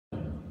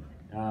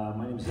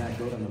name is Zach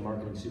Goat. I'm the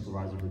marketing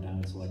supervisor for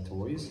Down at Select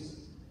Toys,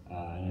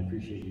 and I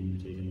appreciate you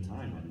taking the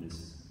time on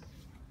this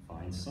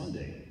fine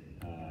Sunday.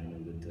 I know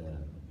that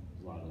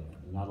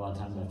not a lot of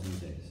time left in the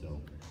day, so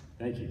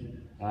thank you.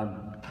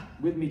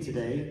 With me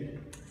today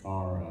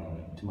are,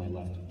 to my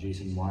left,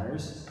 Jason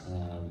Wires,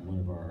 one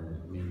of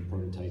our main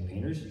prototype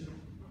painters,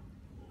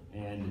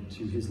 and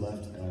to his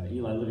left,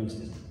 Eli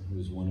Livingston, who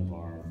is one of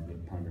our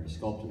primary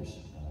sculptors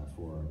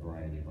for a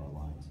variety of our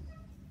lines.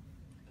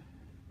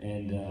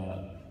 And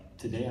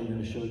today I'm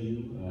going to show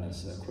you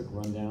a quick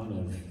rundown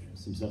of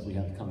some stuff we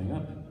have coming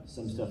up.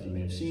 Some stuff you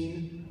may have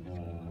seen.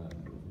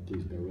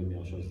 Please bear with me,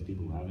 I'll show it to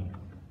people who haven't.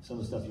 Some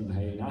of the stuff you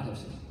may not have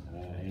seen.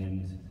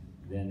 And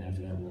then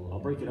after that, I'll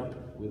break it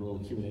up with a little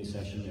Q&A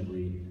session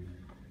every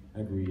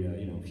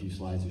few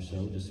slides or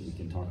so, just so we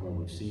can talk about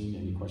what we've seen,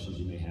 any questions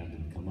you may have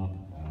that come up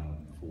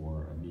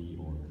for me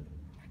or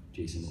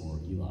Jason or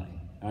Eli.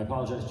 I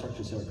apologize, Chuck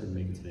Chisera couldn't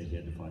make it today. He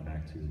had to fly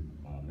back to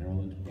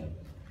Maryland,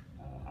 but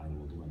I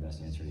will do my best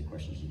to answer any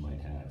questions you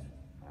might have.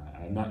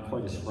 I'm not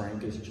quite as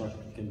frank as Chuck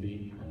can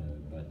be,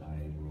 but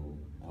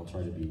I'll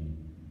try to be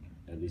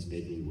at least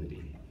vaguely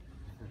witty.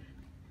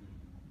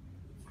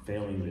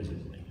 Failing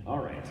miserably. All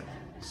right,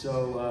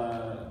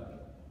 so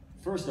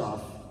first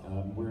off,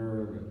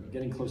 we're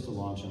getting close to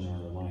launch on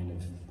our line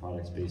of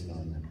products based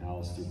on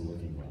Alice Through the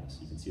Looking Glass.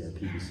 You can see our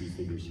PVC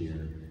figures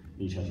here.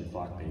 Each has a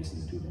clock base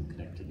and the two of them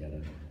connect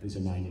together. These are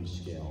 9-inch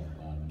scale.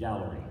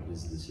 Gallery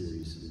is the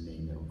series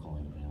name that we're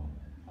calling it now.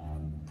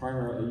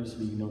 Primarily, it used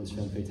to be known as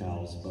Femme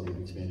Fatales, but we've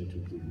expanded to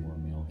include more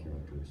male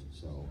characters.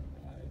 So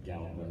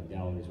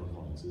galleries we're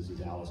calling it. So this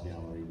is Alice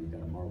Gallery, we've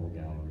got a Marvel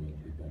Gallery,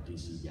 we've got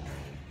DC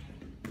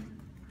Gallery.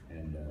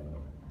 And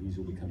these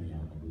will be coming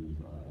out, I believe,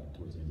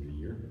 towards the end of the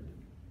year.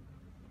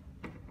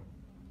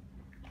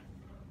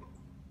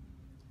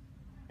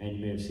 And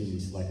you may have seen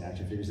these select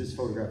action figures. This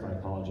photograph, I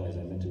apologize,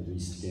 I meant to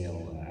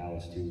rescale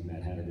Alice to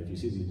Mad Hatter. If you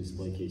see the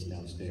display case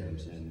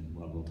downstairs, and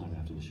we'll have a little time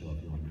after the show,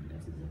 if you want,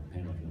 after the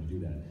panel, if you want to do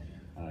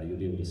that, you'll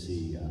be able to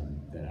see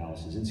that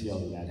Alice is in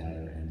scale with Mad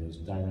Hatter, and those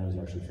dioramas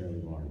are actually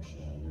fairly large.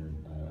 They're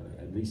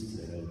at least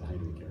at the height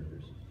of the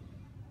characters.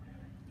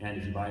 And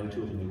if you buy the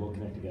two of them, they will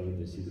connect together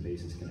to see the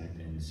bases connect,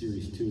 and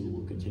Series 2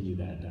 will continue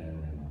that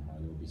diorama.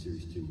 There will be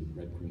Series 2 with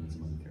Red Queen and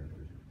some other characters.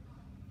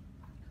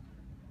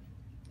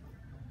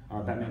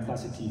 Our Batman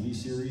Classic TV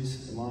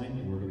series line,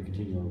 and we're going to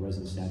continue our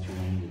resin statue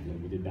line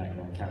with we did back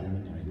on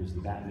Catwoman. Here's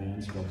the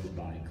Batman, sculpted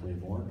by Clay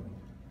Moore.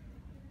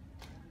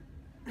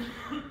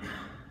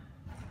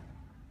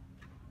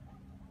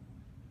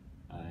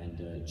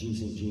 And Gene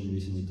St. Jean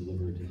recently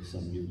delivered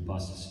some new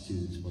busts to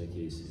the display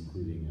case,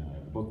 including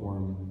the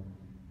Bookworm,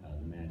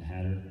 the Mad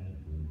Hatter,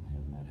 we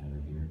have Mad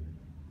Hatter here,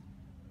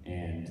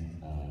 and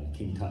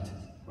King Tut,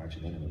 who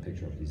actually don't have a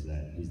picture of. He's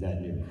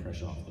that new,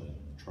 fresh off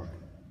the truck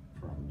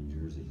from New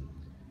Jersey.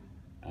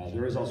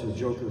 There is also a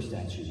Joker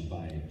statue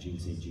by Gene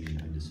St.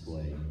 Jean on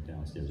display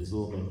downstairs. It's a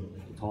little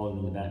bit taller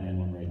than the Batman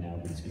one right now,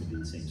 but it's going to be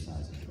the same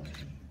size as the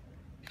Batman.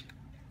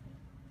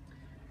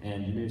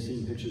 And you may have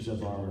seen pictures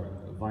of our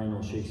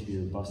vinyl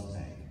Shakespeare bust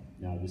bank.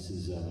 Now this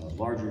is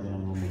larger than our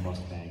normal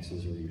bust banks.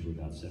 Those are usually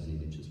about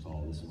 7-8 inches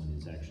tall. This one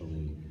is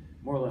actually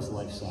more or less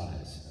life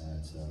size.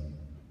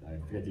 I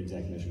forget the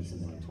exact measurement,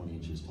 something like 20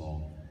 inches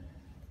tall.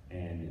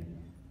 And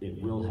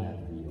it will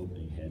have the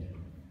opening head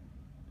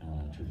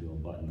to reveal a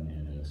button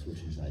and a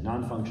switch inside.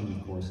 Non-functioning,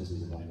 of course, this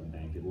is a vinyl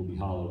bank. It will be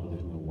hollow, but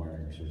there's no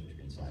wiring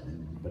circuitry inside.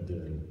 But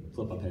the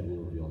flip-up head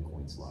will reveal a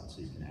coin slot,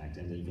 so you can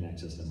and then you can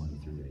access the money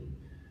through a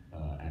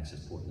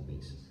access port in the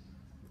base.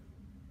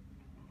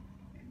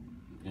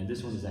 And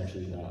this one is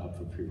actually up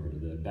for pre-order.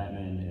 The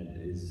Batman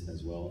is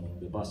as well.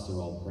 The busts are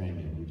all brand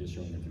new. We're just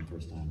showing them for the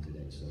first time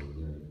today, so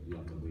you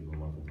have to wait a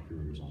little while for the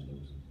pre-orders on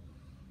those.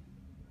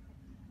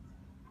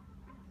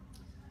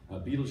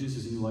 Beetlejuice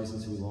is a new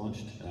license we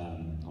launched.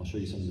 I'll show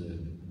you some of the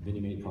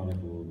Mini-Mate product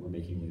we're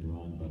making later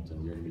on, but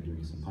we're going to be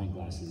doing some pint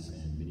glasses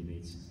and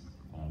Mini-Mates.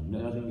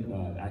 Nothing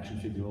action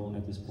figural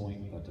at this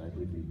point, but I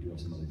believe we do have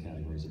some other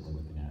categories that we're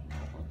looking at.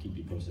 I'll keep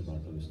you posted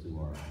about those through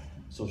our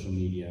social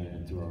media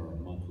and through our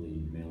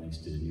monthly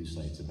mailings to news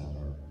sites about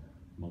our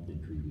monthly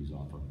previews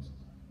offerings.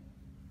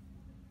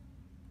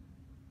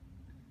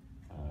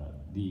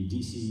 The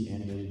DC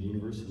animated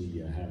universe, we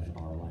have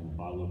our line of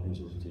bottle openers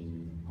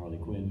containing Harley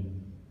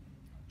Quinn,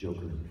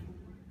 Joker,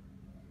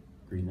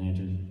 Green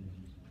Lantern,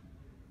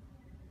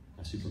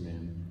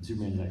 Superman.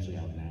 Superman's actually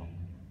out now.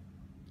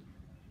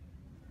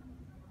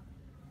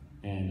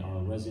 And our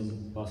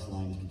resin bust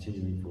line is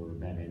continuing for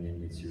Batman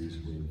Animated Series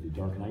with the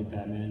Dark Knight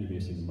Batman. You may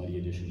have seen the Muddy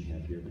edition we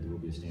have here, but there will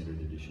be a standard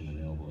edition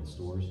available at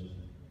stores.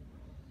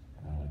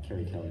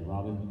 Carrie Kelly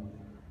Robin,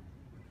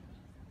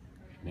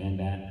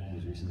 Man-Bat, who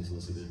was recently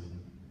solicited,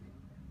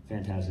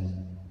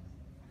 Phantasm,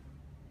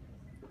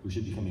 who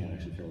should be coming out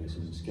actually fairly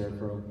soon,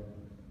 Scarecrow,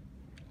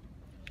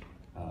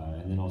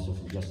 and then also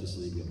from Justice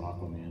League, we have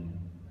Aquaman,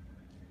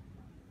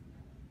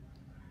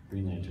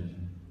 Green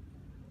Lantern,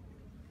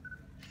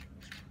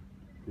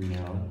 Green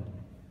Arrow,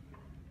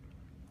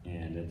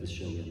 and at this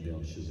show we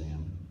unveiled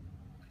Shazam.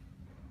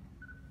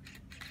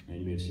 And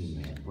you may have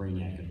seen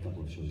Brainiac in a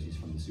couple of shows. He's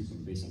from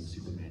based on the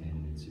Superman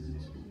animated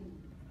series.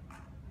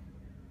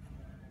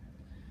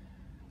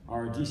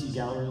 Our DC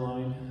Gallery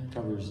line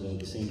covers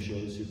the same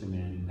shows: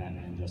 Superman,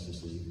 Batman,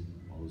 Justice League,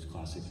 all those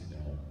classic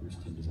Bruce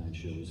Timm design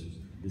shows.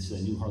 This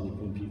new Harley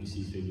Quinn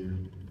PVC figure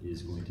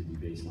is going to be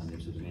based on the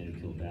episode The Man Who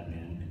Killed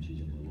Batman, and she's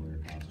in the lawyer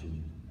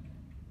costume.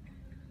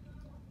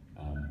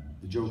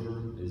 The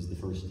Joker is the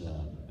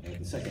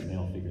second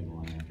male figure in the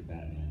line after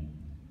Batman,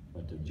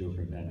 but the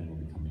Joker and Batman will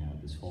be coming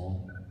out this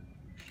fall.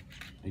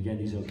 Again,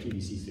 these are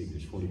PVC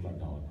figures,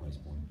 $45 price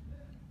point.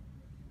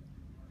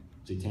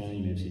 Zatanna,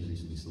 you may have seen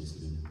recently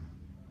solicited.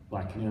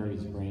 Black Canary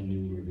is brand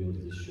new, revealed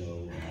at this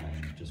show,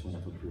 just went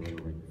up for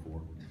pre-order right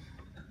before.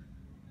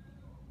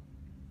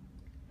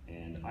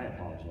 And I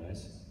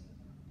apologize.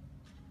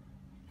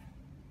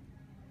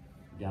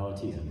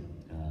 Galatea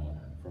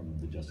from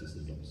the Justice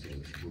League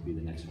episodes will be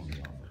the next one we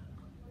offer.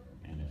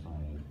 And if I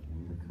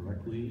remember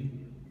correctly,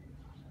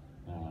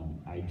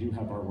 I do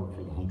have artwork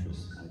for the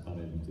Huntress. I thought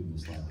I'd include in the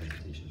slide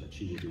presentation, but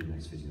she will be the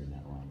next figure in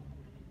that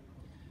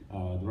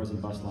line. The resin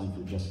bust line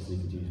for Justice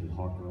League continues with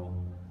Hawkgirl.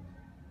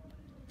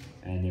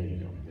 And there you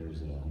go,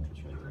 there's a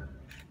Huntress right there.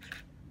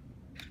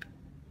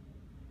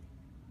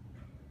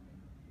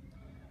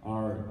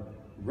 Our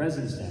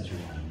resin statue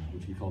line,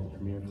 which we call the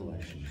Premier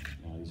Collection,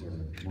 these are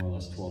more or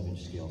less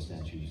 12-inch scale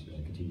statues,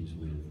 continues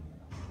with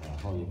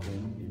Harley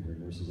Quinn in her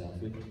nurse's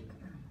outfit.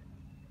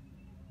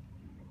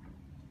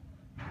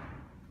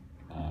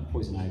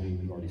 Poison Ivy,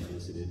 we've already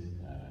solicited.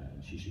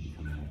 She should be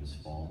coming out this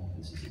fall.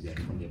 This is again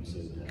from the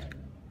episode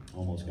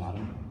Almost Got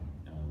Him.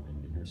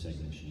 And in her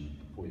segment, she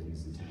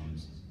poisons the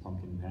town's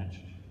pumpkin patch.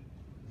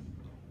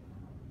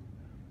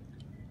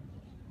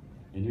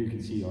 And here you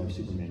can see our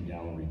Superman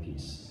gallery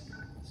piece.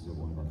 This is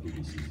one of our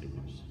PVC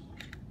figures.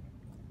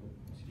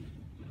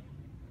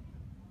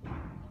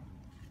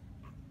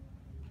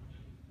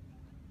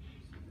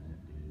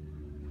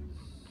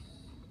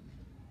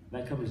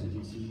 That covers the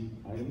DC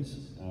items.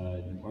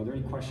 Are there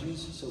any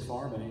questions so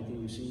far about anything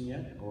you've seen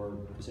yet? Or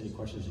just any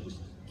questions you just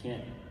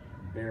can't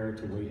bear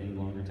to wait any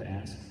longer to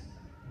ask?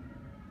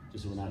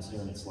 Just so we're not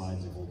staring at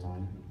slides the whole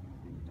time.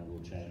 Have a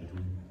little chat with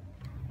you.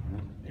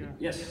 Yeah.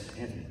 Yes,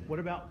 Anthony. What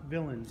about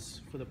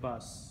villains for the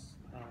bus?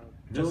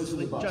 Villains for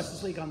the bus.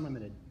 Justice League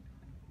Unlimited.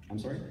 I'm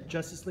sorry?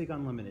 Justice League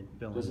Unlimited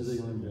villains. Justice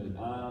League Unlimited.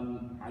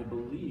 I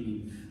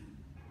believe,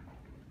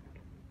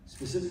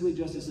 specifically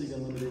Justice League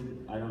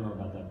Unlimited, I don't know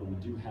about that, but we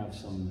do have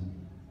some,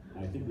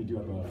 I think we do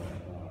have a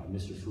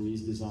Mr.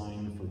 Freeze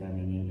design for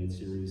Batman the Animated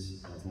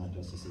Series. That's not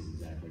Justice League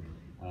exactly.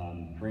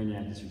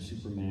 Brainiac is from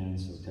Superman,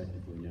 so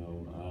technically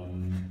no.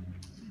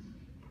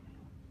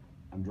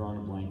 I'm drawing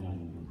a blank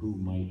on who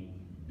might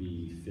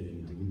fit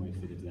into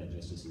that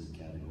Justice League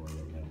category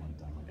that we had one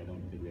time. Like, I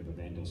don't think we have a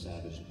Vandal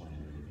Savage plan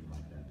or anything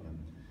like that, but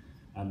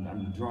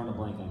I'm drawing a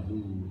blank on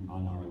who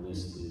on our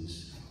list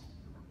is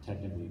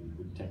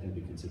would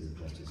technically be considered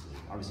Justice League.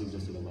 Obviously, we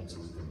just did a Lex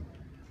Luthor.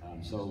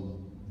 So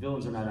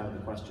villains are not out of the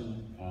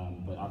question,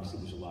 but obviously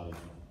there's a lot of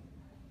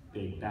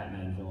big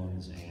Batman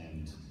villains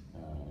and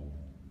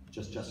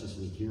just Justice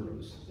League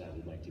heroes that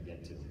we'd like to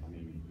get to. I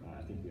mean,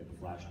 I think we have a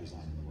Flash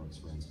design in the works,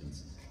 for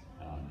instance,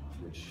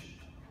 which,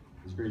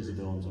 as great as the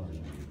villains are,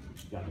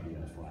 you've got to be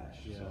a Flash.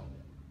 Yeah. So,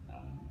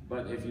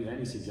 but if you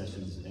any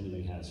suggestions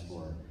anybody has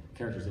for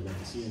characters they'd like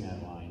to see in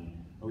that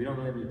line, we don't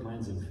really have any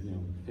plans of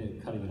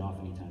cutting it off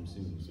anytime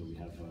soon. So we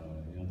have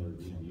another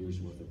year's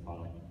worth of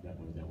product that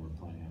we're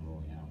planning on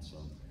rolling out. So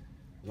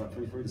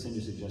feel free to send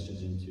your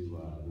suggestions into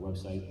the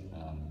website.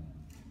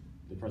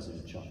 The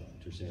president, Chuck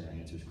Tercera,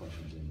 answers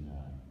questions in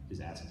his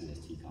Ask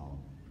DST column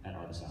at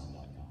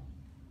artisisland.com.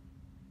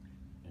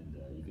 And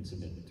you can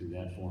submit through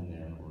that form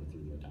there or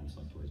through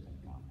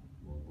diamondselecttoys.com.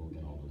 We'll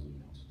get all those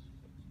emails.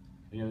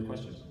 Any other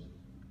questions?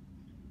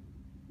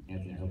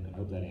 Anthony, I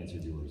hope that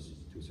answered yours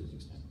to a certain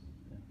extent.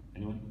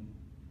 Anyone?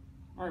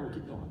 All right, we'll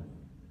keep going.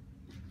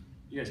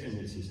 You guys came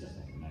here to see stuff,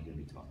 I'm not going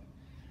to be talking.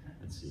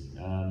 Let's see.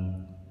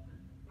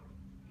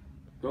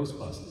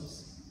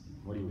 Ghostbusters.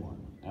 What do you want?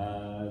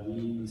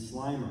 The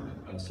Slimer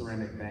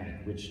ceramic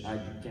bank, which I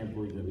can't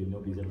believe that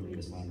nobody's ever made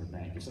a Slimer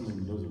bank. If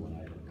someone knows one,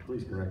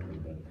 please correct me,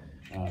 but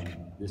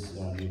this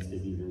means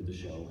debut at the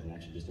show and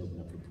actually just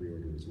opened up for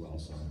pre-order as well.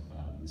 So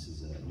this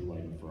is a new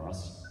item for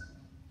us,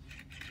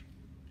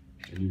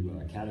 a new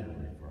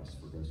category for us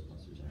for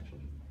Ghostbusters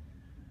actually.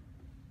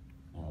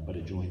 But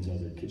it joins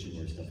other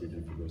kitchenware stuff we've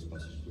done for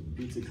Ghostbusters, including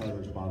pizza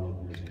cutters, bottle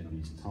openers, and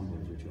these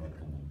tumblers, which are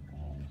upcoming,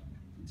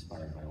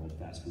 inspired by old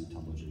fast food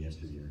tumblers of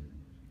yesteryear.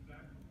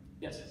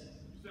 Yes? You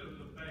said it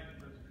was a bank,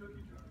 but it's a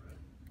cookie jar, right?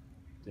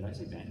 Did I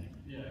say bank?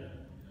 Yeah.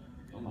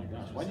 Oh my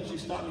gosh, why did you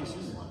stop me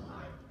sooner?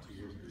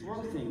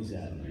 Throw things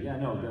at me. Yeah,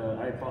 no, the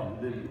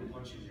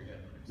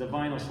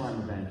vinyl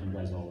Slimer bank, you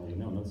guys already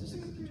know. No, this is a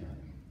cookie jar.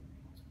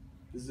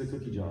 This is a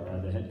cookie jar.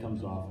 The head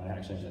comes off. I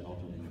actually have that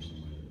alternate image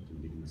to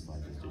begin the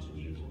slide presentation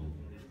visually.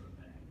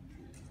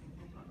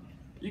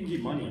 You can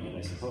keep money in it,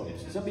 I suppose.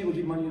 Some people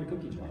keep money in a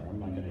cookie jar. I'm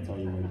not going to tell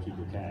you where to keep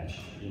your cash,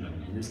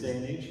 in this day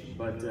and age.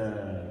 But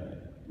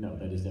no,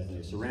 that is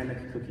definitely a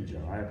ceramic cookie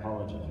jar. I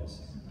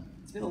apologize.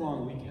 It's been a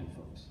long weekend,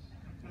 folks.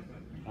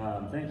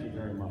 Thank you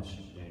very much,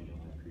 Daniel.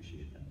 I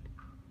appreciate that.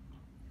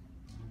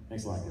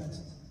 Thanks a lot, guys.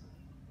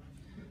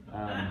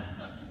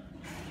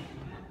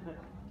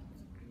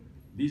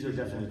 These are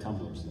definitely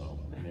tumblers, though,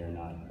 and they're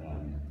not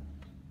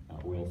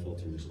oil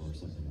filters or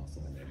something else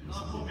that I make.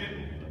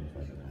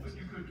 But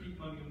you could keep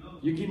money in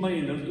those. You keep money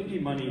in those. You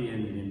keep money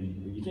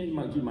in you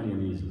can't keep money in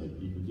these,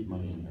 but you can keep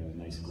money in a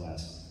nice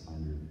glass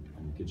on your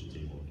kitchen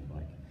table if you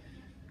like.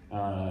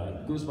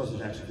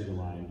 Ghostbusters action figure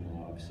line.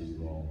 Obviously,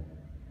 you've all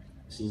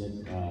seen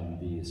it.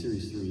 The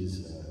Series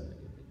 3s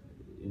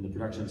in the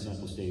production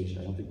sample stage.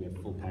 I don't think we have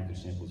full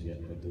package samples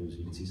yet, but those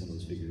you can see some of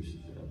those figures,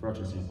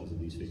 production samples of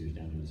these figures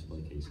down in the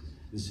display case.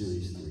 The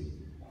Series 3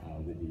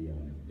 with the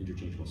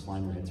interchangeable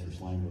Slimer heads for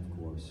Slimer, of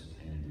course,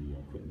 and the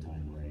Quitting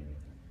Ray.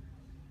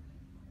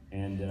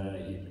 And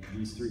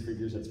these 3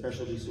 figures at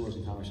specialty stores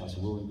and comic shops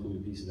will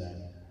include a piece of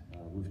that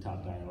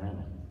rooftop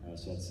diorama.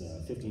 So that's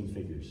 15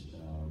 figures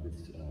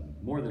with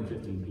more than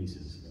 15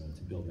 pieces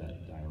to build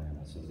that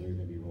diorama. So they're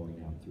going to be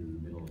rolling out through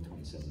the middle of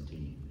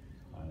 2017.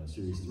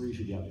 Series 3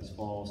 should be out this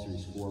fall.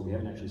 Series 4, we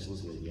haven't actually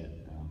solicited yet.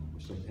 We're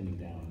still pinning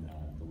down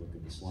the look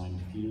of the slime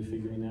Peter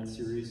figure in that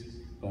series,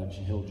 but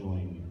he'll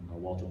join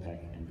Walter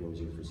Peck and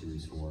Gozer for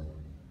Series 4. Let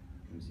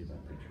me see if I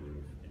have a picture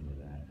of any of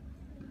that.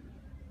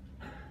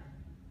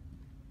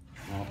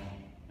 Well,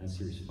 that's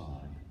Series 5.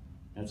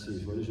 That's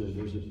Series 4. There's an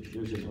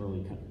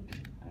early,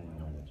 I don't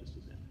know why that just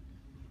is in.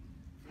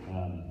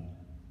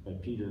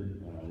 But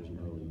Peter, there's an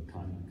early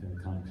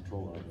comic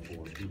control art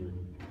for Peter,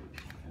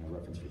 and a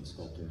reference for the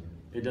sculptor.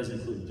 It does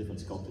include different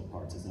sculpted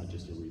parts, it's not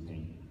just a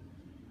repaint.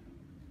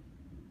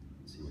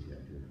 Let's see what we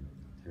have here.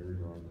 Terror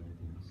Dog,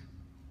 anything else?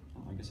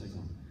 Oh, I guess I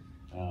can.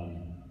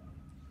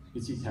 You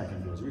can see Peck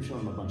and Gozer. We've shown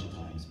them a bunch of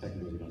times. Peck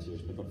and Gozer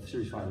downstairs, but the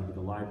Series 5 would be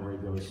the library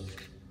ghost,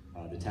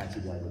 the taxi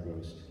driver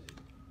ghost,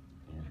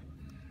 and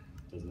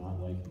does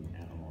not like me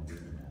at all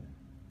doing that.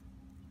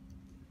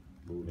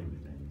 Moving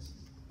things.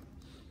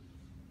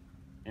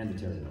 And the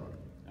Terror Dog.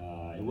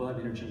 It will have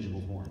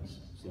interchangeable horns.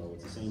 So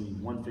it's the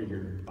same one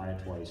figure, buy it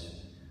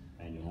twice,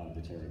 and you'll have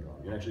the Terror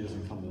Dog. It actually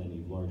doesn't come with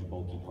any large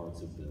bulky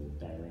parts of the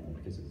diorama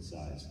because of its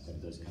size, but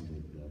it does come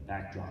with the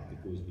backdrop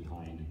that goes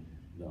behind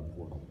the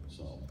portal.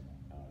 So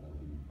that'll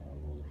be a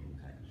roll in the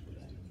package for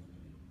that.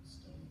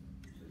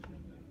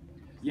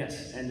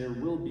 Yes, and there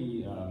will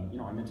be, I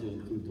meant to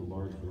include the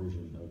large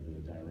version of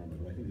the diorama,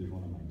 but I think there's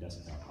one on my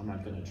desktop. I'm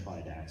not going to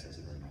try to access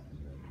it right now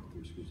because I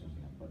screw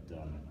something up, but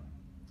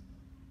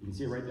you can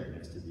see it right there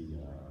next to the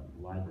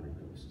library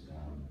ghost.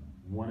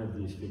 One of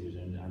these figures,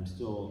 and I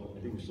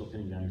think we're still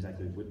pinning down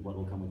exactly what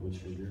will come with which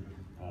figure,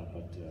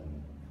 but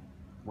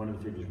one of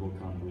the figures will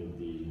come with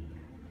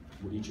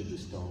each of the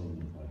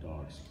stone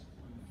dogs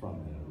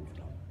from the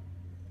rooftop.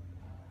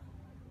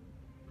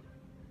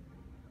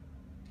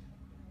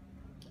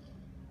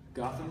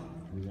 Gotham,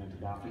 moving on to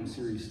Gotham,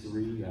 Series 3,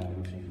 we've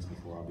shown this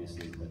before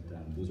obviously, but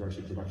those are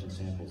actually production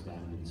samples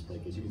down in the display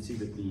case. You can see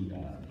that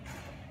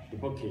the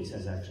bookcase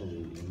has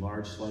actually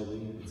enlarged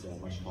slightly, it's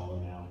much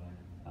taller now.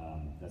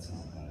 That's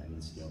not an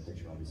in-scale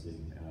picture, obviously.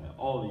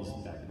 All of these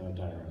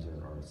dioramas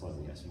are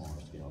slightly at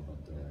smaller scale,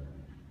 but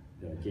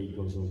the gate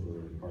goes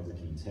over Arthur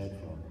Keen's head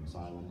for Arkham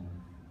Asylum.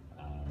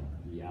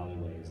 The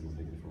alleyway is a little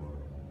bigger for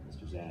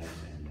Mr. Zaz,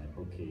 and that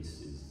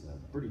bookcase is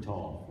pretty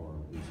tall for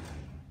Bruce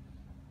Wayne.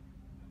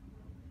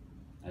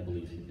 I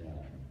believe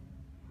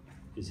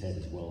his head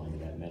is well under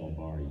that metal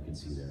bar you can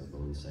see there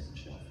below the second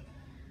shelf.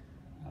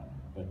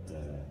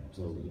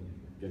 So we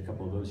get a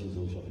couple of those. Here's a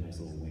nice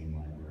little Wayne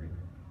library.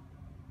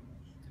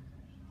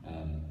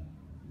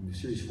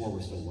 Series 4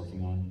 we're still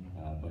working on,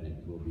 but it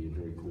will be a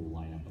very cool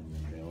lineup when we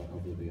unveil it.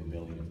 Hopefully we'll be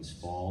unveiling it this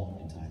fall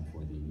in time for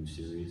the new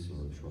series,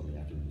 or shortly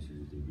after the new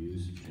series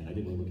debuts. And I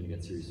think we're looking to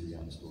get Series 3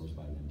 out in stores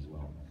by then as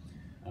well.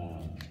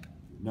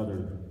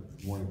 Another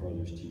Warner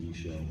Brothers TV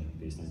show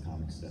based on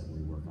comics that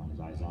we work on is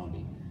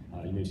iZombie.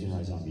 You may have seen an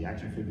iZombie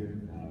action figure.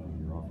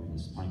 We're offering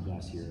this pint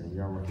glass here, and we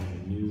are working on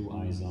a new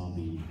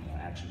iZombie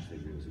action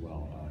figure as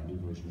well, a new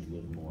version of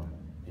Liv Moore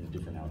in a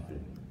different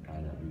outfit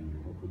that we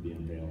hope will be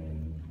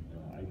unveiling.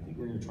 I think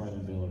we're going to try to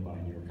unveil it by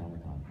New York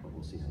Comic Con, but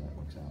we'll see how that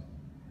works out.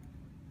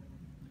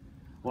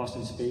 Lost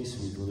in Space,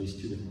 we've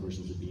released 2 different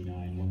versions of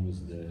B9. One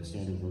was the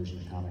standard version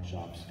at comic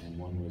shops, and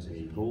one was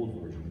a gold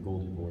version, the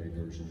Golden Boy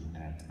version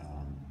at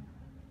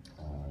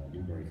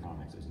Newberry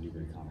Comics. There's a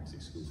Newberry Comics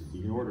exclusive.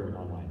 You can order it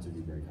online to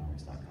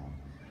newberrycomics.com.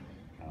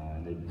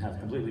 They have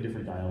completely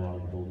different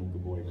dialogue. The Golden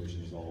Boy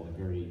version is all a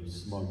very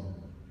smug,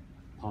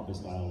 pompous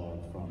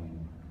dialogue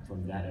from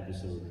that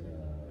episode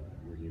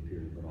where he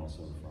appeared, but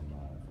also from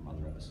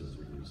other episodes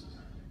where he was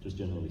just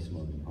generally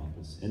smug and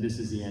pompous. And this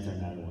is the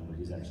Antimatter one, where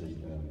he's actually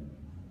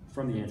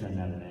from the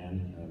Antimatter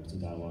Man, some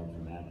dialogue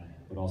from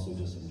that, but also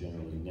just some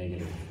generally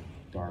negative,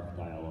 dark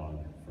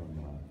dialogue from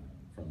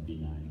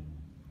B9.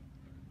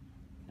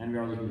 And we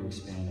are looking to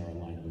expand our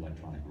line of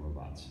electronic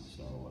robots,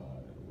 so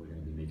we're going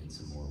to be making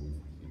some more.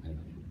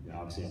 We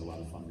obviously have a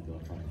lot of fun with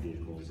electronic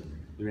vehicles, and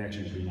the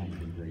reaction to B9 has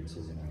been great, so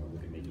we're going to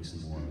look at making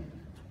some more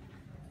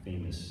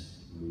famous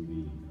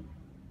movie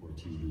or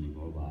TV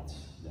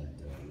robots that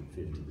would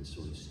fit into this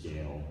sort of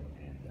scale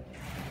and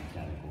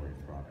category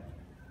of product.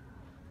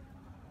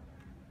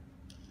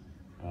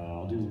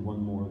 I'll do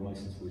one more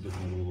license before we take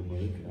another little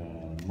break.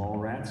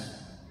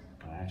 Mallrats,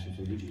 action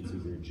figures. You can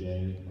see there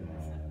Jay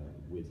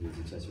with his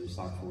accessories,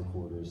 sock four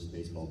quarters,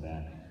 baseball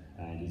bat,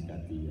 and he's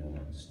got the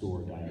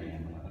store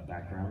diorama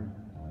background,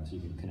 so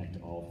you can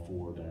connect all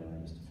four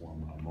dioramas to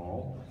form a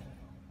mall.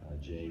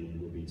 Jay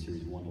will be in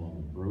Series 1 along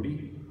with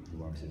Brody,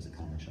 who obviously has a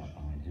comic shop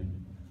behind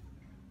him.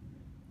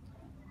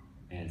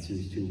 And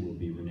Series 2 will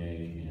be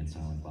Renee and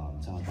Silent Bob.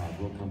 And Silent Bob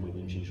will come with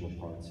interchangeable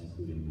parts,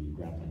 including the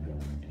grappling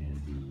gun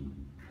and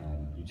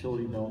the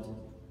utility belt,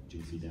 which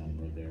you can see down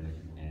right there,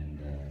 and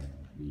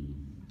the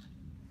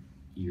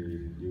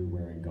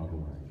ear-wearing,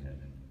 goggle-wearing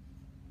head.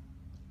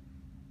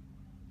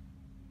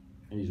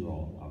 And these are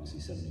all, obviously,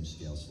 7-inch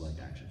scale select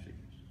action figures.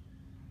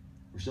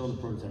 We're still in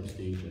the prototype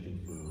stage, I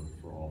think,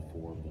 for all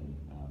four of them,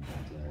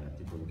 but I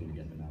think we're looking to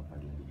get them out by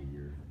the end of the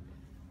year.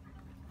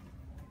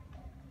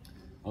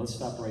 Let's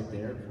stop right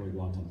there before we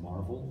go on to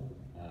Marvel,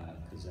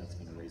 because that's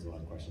going to raise a lot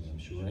of questions, I'm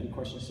sure. Any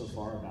questions so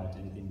far about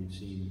anything we've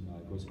seen,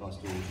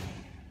 Ghostbusters,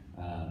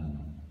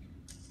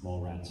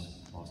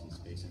 Mallrats, Lost in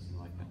Space, anything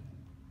like that?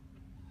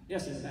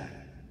 Yes, in the back.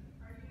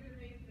 Are you going to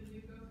make the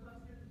new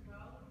Ghostbusters as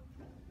well?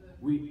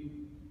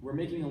 We're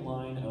making a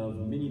line of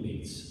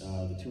mini-mates,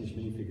 the 2-inch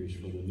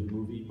minifigures for the new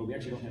movie, but we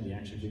actually don't have the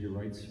action figure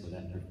rights for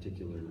that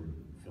particular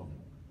film.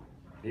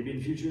 Maybe in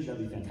the future,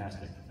 that'd be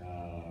fantastic.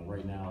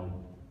 Right now,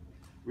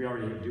 we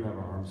already do have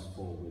our arms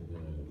full with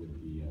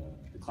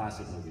the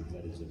classic movie.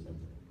 That is a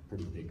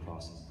pretty big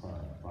project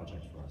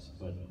for us.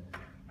 But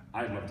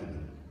I'd love to do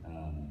it.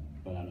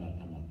 But I'm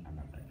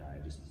not that guy.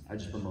 I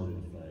just promoted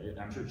it.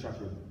 I'm sure Chuck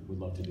would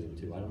love to do it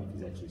too. I don't know if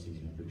he's actually seen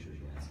it. I'm pretty sure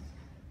he has.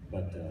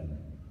 But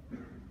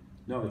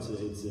no, it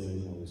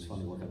was fun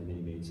to work on the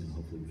mini mates, and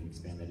hopefully we can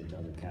expand that into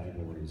other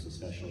categories.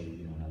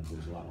 Especially, now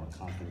there's a lot more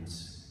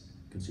confidence,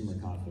 consumer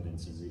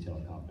confidence, and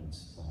retailer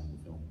confidence behind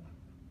the film.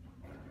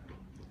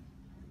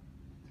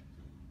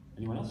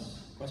 Anyone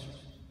else? Questions?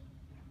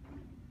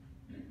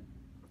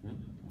 No? All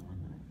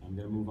right. I'm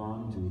going to move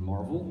on to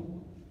Marvel.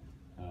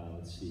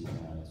 Let's see,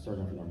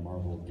 starting off with our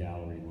Marvel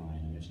Gallery line.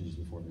 I mentioned these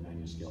before, the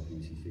 9-inch scale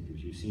PVC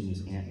figures. You've seen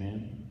this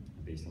Ant-Man,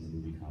 based on the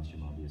movie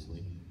costume,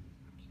 obviously.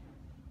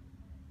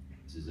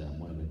 This is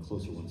one of the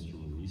closer ones to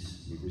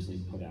release. We've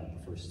recently put out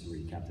the first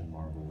 3, Captain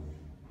Marvel,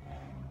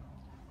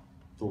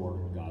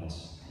 Thor,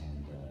 Goddess,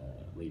 and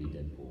Lady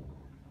Deadpool.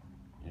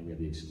 And we have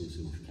the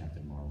exclusive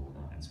Captain Marvel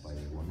and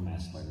Spider-Gwen,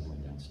 Masked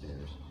Spider-Gwen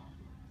downstairs.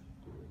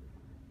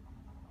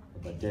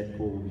 But Deadpool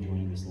will be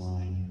joining this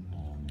line.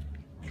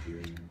 Right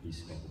here, he's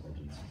sculpted by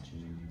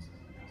Jeans.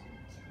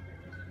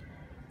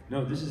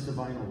 No, this is the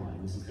vinyl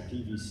line. This is the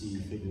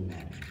PVC figure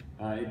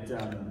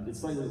line. It's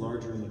slightly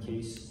larger in the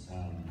case.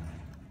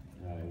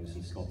 It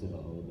was sculpted a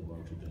little bit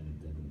larger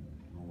than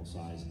normal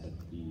size, but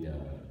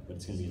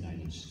it's going to be a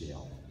 9-inch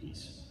scale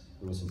piece.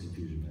 There was some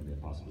confusion there,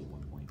 possibly at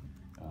one point,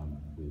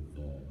 with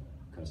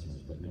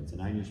customers, but no, it's a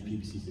 9-inch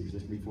PVC figure.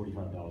 This would be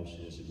 $45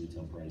 suggested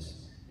retail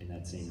price in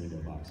that same window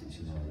box that you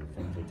see in other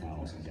Femme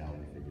Fatales and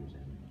gallery figures in.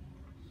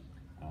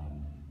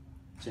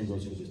 Same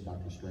goes for this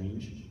Doctor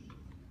Strange,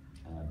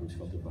 who's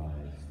sculpted by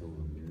Phil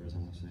Ramirez, I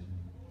want to say.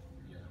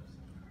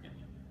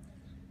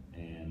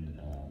 Yeah. And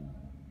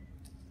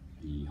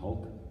the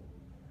Hulk,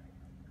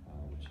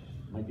 which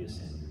might be a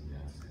Sandra,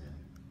 yes.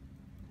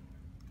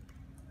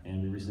 Yeah.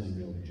 And we recently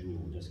unveiled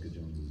Jewel, Jessica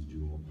Jones's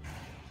Jewel.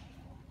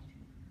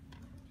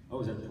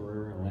 Oh, is that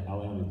Pereira?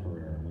 Alejandro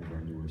Pereira, one of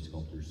our newer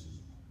sculptors.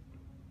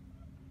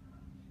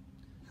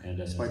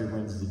 And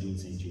Spider-Gwen is the Jean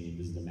St. Jean.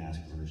 This is the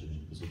masked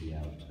version. This will be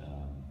out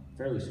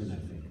fairly soon, I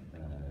think.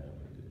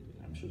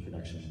 I'm sure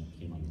production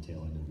came on the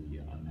tail end of the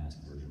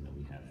unmasked version that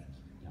we have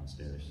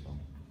downstairs. So.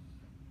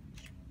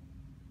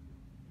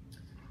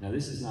 Now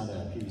this is not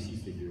a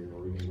PVC figure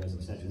or even a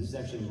resin statue. This is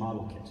actually a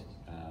model kit.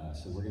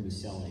 So we're going to be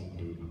selling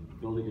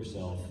a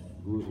build-it-yourself,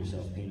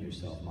 glue-it-yourself,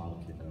 paint-it-yourself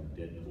model kit of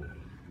Deadpool.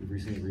 We've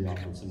recently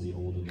re-offered some of the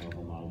older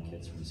Marvel model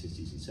kits from the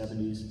 60s and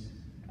 70s,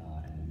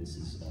 and this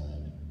is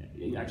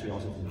actually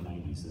also from the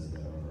 90s,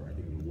 I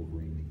think the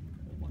Wolverine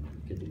one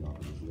kit that we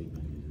offered was late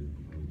 90s or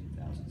early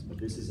 2000s. But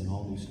this is an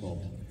all-new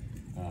sculpt,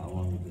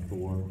 along with the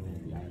Thor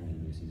and the Iron Man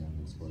you may see on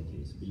the display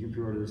case. But you can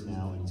pre-order this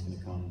now, and it's going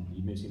to come,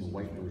 you may have seen a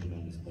white version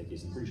on the display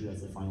case. I'm pretty sure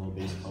that's the final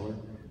base color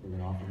we're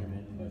going to offer him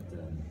in, but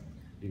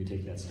you can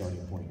take that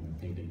starting point and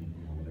paint in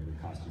whatever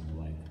costume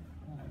you like.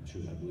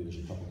 I believe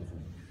there's a couple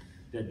different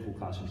Deadpool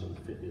costumes that would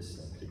fit this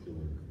particular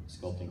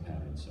sculpting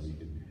pattern, so you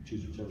can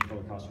choose whichever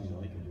color costume you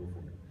like and go for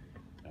it.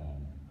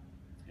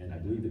 And I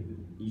believe that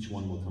each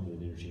one will come with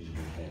an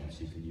interchangeable head,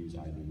 so you can use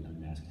either the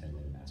unmasked head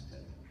or the masked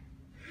head.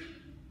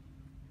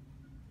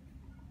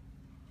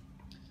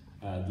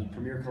 The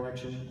Premier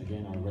Collection,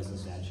 again, our resin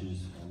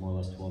statues, more or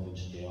less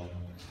 12-inch scale.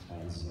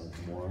 This is our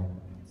Gamora.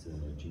 It's a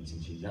Jean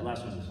St. Jean. That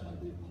last one is, I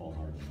believe, Paul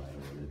Harden, by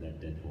the way, that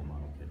Deadpool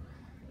model kit.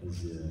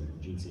 This is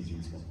Jean St.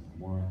 Jean sculpted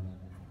Gamora.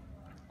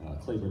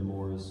 Claiborne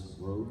Moore's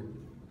Rogue.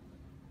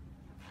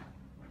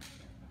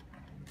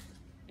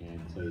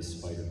 And Clay's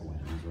Spider-Gwen.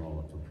 These are all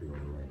up for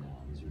pre-order right now.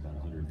 These are about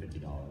 $150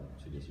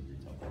 suggested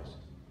retail price.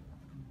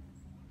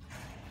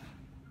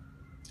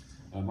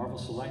 Marvel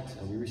Select,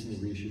 we recently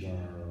reissued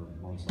our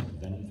Marvel Select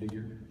Venom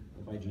figure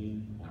by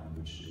Gene,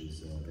 which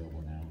is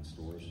available now in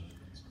stores.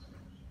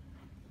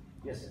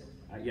 Yes,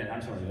 yeah,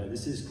 I'm sorry,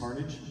 this is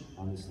Carnage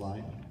on this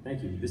slide.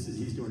 Thank you,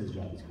 he's doing his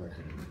job, he's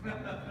correcting me.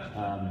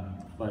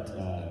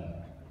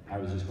 I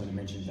was just going to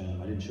mention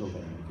Venom. I didn't show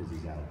Venom because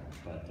he's out,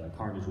 but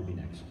Carnage will be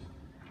next.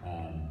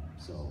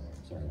 So,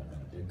 sorry about that.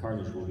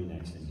 Carnage will be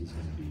next, and he's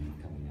going to be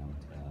coming out,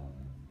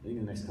 I think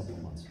in the next couple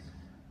of months.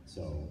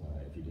 So,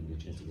 if you didn't get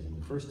a chance to get him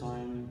the first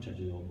time, check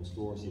your local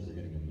store, see if they're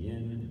getting them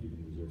in. If you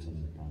can reserve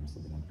something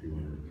on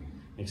pre-order,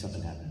 make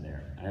something happen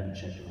there. I haven't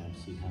checked around to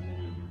see how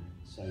many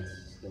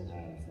sites still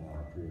have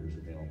pre-orders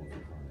available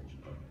for Carnage,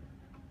 but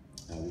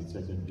we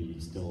expect them to be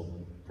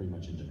still pretty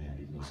much in demand,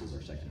 even though this is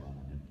our second run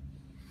on it.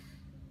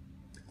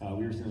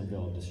 We recently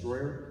unveiled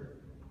Destroyer.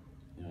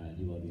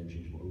 He will have the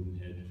interchangeable Odin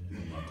head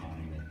during that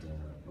time that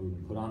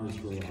Odin put on the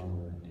Destroyer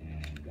armor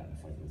and got in a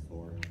fight with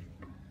Thor.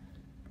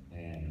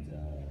 And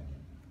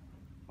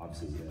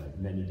obviously,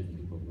 many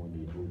different people have worn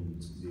the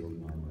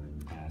Odin armor in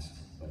the past,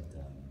 but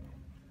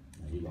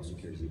he also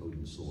carries the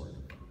Odin sword.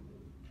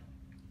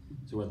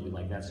 So whether you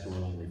like that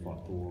storyline where he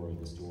fought Thor, or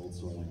the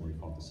storyline where he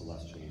fought the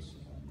Celestials,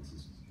 this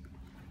is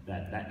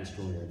that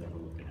Destroyer that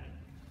we're looking at.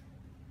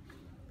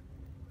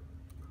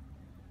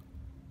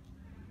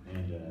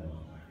 And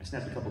I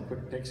snapped a couple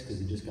quick pics because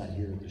he just got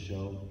here at the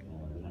show.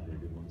 They're not very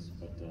good ones,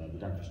 but the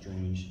Doctor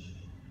Strange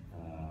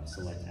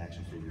Select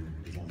action figure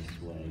is on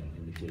display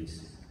in the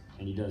case,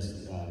 and it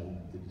does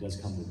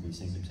come with the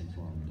Sanctum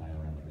Sanctorum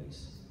diorama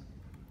base.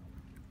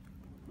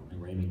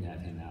 And we're aiming to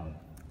have him out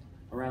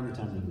around the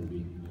time of the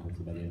movie.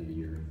 Hopefully by the end of the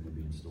year, they'll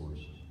be in stores.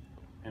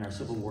 And our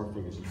Civil War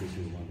figures, in case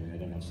you're wondering, I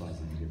don't have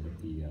slides in here, but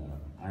the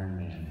Iron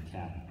Man,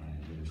 Cap,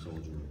 and Winter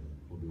Soldier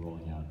will be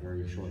rolling out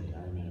very shortly.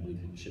 Iron Man, I believe,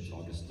 ships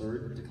August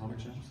 3rd to comic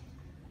shops,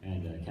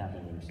 and Cap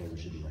and Winter Soldier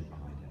should be right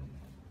behind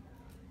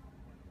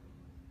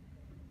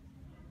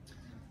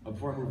him.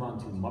 Before I move on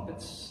to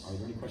Muppets, are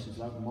there any questions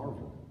about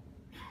Marvel?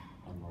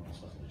 On Marvel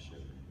stuff I just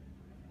showed.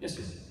 Yes,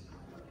 sir.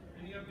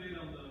 Any update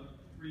on the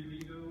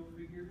Remigo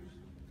figures?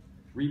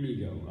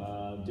 Remigo.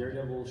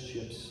 Daredevil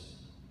ships,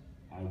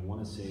 I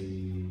want to say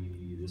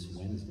this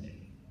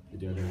Wednesday, the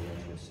Daredevil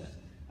Retro set.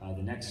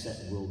 The next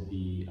set will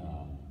be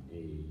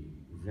a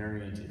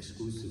variant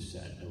exclusive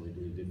set that we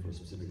did for a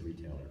specific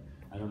retailer.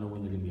 I don't know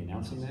when they're going to be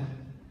announcing that,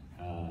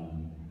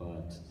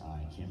 but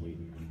I can't wait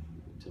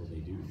until they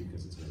do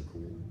because it's very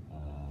cool.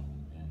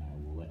 And I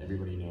will let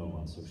everybody know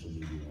on social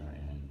media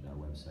and our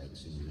website as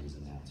soon as it is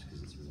announced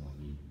because it's really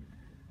neat.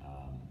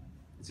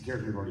 It's a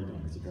character we've already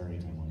done. It's a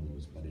variant on one of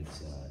those, but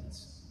it's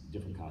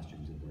different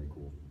costumes and very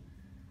cool.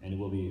 And it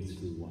will be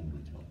through one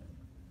retailer.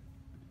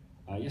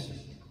 Yes, sir.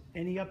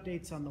 Any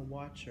updates on the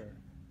Watcher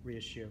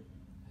reissue?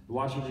 The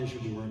Watcher reissue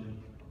we weren't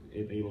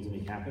able to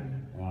make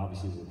happen.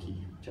 Obviously, we'll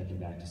keep checking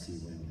back to see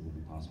when it will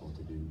be possible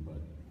to do, but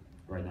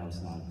right now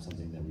it's not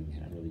something that we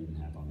can't really even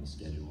have on the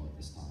schedule at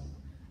this time.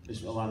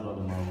 There's a lot of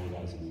other Marvel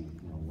guys that we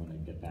want to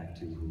get back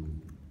to who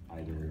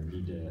either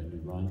need a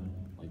new run,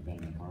 like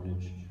Venom and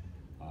Carnage,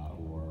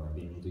 or are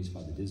being released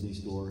by the Disney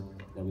store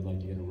that we'd like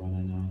to get a run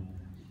on now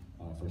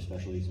for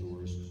specialty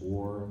stores,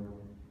 or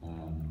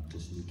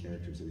just new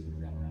characters that we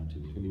haven't gotten around to.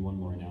 There's going to be one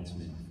more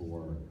announcement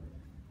for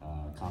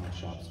comic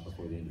shops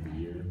before the end of the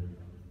year,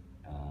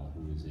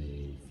 who is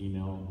a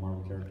female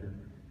Marvel character,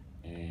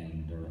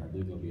 and I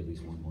believe there'll be at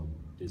least one more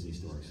Disney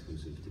store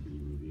exclusive to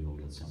be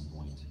revealed at some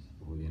point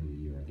before the end of the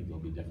year. I think they'll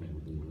be definitely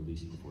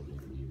released before the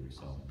end of the year,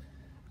 so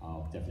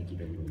I'll definitely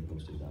keep everybody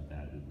posted about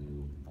that with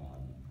new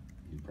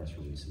press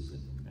releases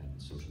and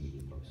social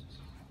media posts.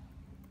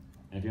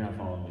 And if you're not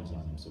following us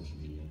on social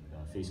media,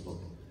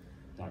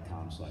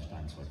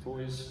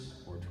 Facebook.com/DinosaurToys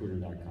or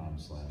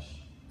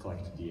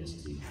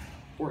Twitter.com/CollectDST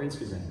or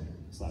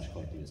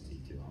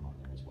Instagram/CollectDST too. I'm on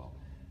there as well.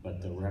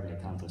 But we're having a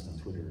contest on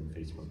Twitter and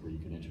Facebook where you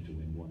can enter to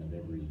win one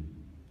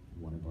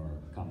of our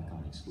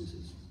Comic-Con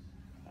exclusives.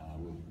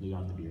 You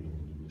don't have to be here to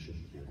win, we'll ship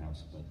it to your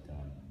house, but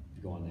if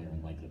you go on there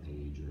and like the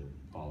page or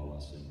follow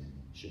us and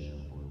share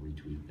or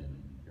retweet,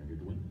 then you're here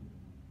to win.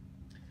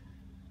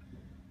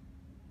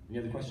 Any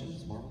other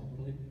questions, Marvel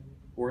related?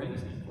 Or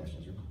anything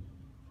questions, or?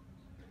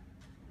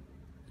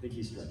 I think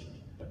he's stretching,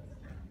 but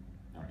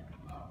all right.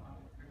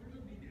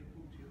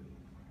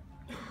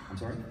 I'm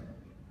sorry?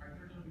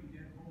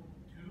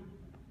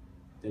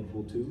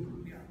 Deadpool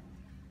 2? Yeah.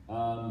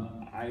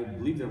 I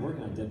believe they're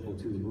working on Deadpool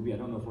 2, the movie. I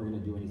don't know if we're going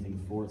to do anything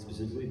for it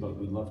specifically, but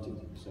we'd love to.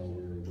 So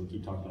we'll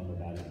keep talking to them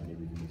about it, and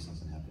maybe we can make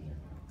something happen there.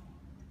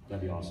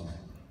 That'd be awesome.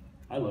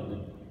 I loved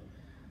it.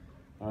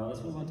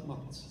 Let's move on to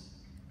Muppets.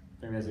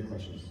 If anybody has any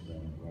questions,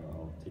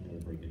 I'll take another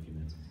break in a few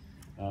minutes.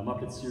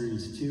 Muppets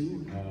Series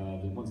 2,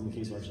 the ones in the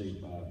case are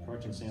actually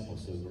production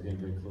samples, so we're getting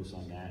very close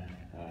on that.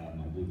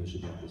 I believe they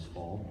should be up this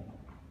fall.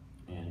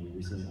 And we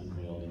recently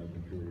unveiled and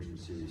opened pre-orders for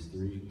Series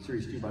 3.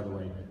 Series 2, by the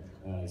way,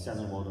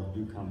 Saturn and Waldorf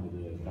do come with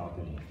a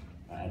balcony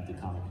at the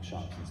comic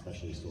shops and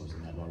specialty stores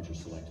in that larger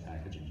select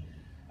packaging.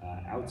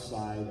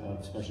 Outside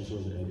of specialty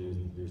stores,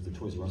 there's the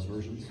Toys R Us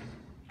versions,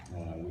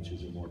 which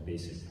is a more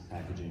basic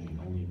packaging and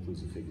only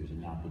includes the figures and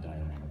not the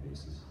diorama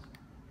bases.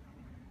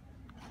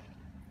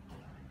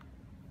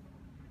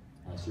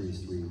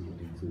 Series 3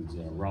 includes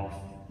Ralph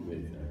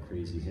with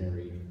Crazy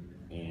Harry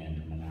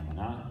and Mana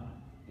Mana,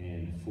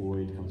 and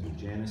Floyd comes with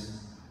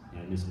Janice,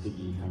 and Miss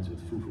Piggy comes with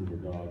Fufu her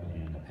dog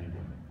and a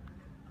penguin.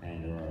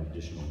 And there are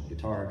additional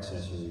guitar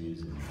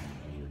accessories and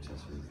other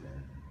accessories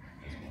there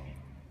as well.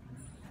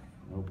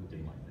 Nope, it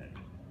didn't like that.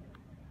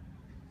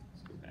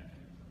 Let's go back.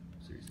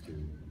 Series 2.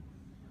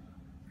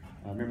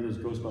 Remember those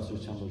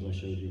Ghostbusters tumblers I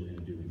showed you? We're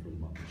going to do them for the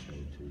Muppet Show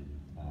too.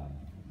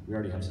 We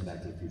already have some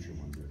Back to the Future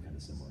ones that are kind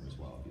of similar as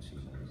well, if you've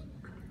seen those.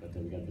 But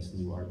we got this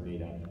new art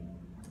made up,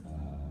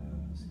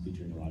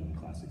 featuring a lot of the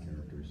classic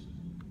characters.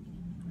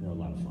 They're a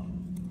lot of fun.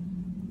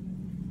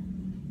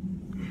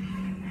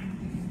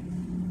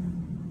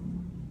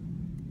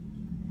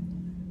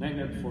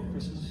 Nightmare Before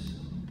Christmas.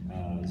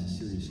 This is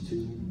Series 2.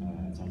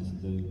 It's on the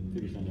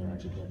figures on there are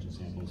actually production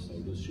samples, so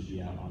those should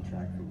be out on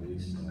track for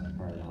release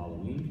prior to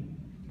Halloween.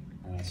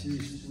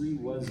 Series 3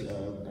 was,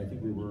 I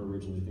think we were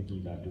originally thinking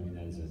about doing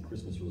that as a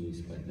Christmas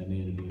release, but that may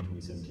end up being a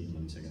 2017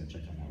 release. I gotta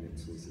check on that. We haven't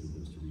solicited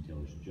those to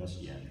retailers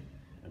just yet.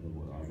 And then I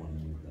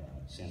one with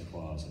Santa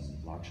Claus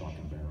and Lock, Shock,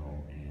 and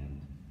Barrel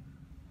and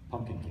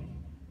Pumpkin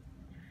King.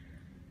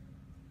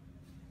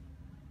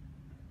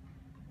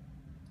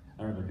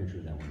 I don't have a picture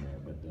of that one there,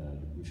 but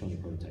we've shown the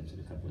prototypes at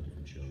a couple of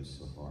different shows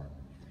so far.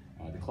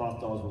 The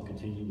cloth dolls will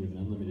continue with an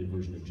unlimited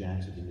version of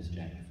Jack, so if you missed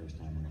Jack the first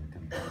time, we're going to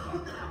come back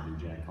with a new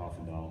Jack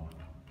Coffin doll.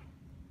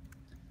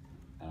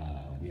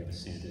 We have a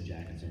Santa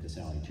Jack and Santa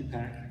Sally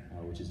 2-pack,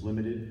 which is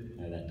limited,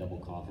 that double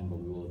coffin, but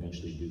we will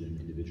eventually do them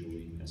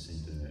individually as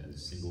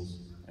singles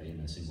in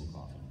a single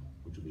coffin,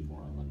 which will be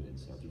more unlimited.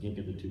 So if you can't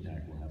get the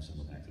 2-pack, we'll have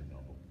single packs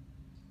available.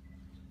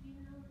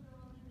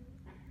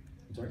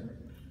 I'm sorry?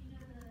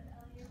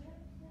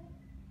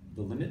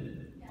 The limit?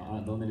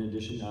 The limited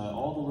edition?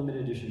 All the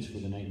limited editions for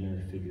the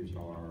Nightmare figures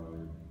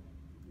are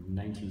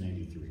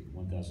 1993,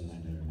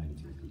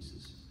 1,993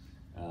 pieces.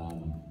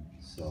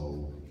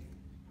 So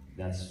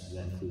that's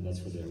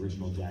for the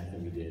original Jack that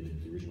we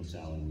did, the original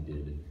Sally we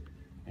did,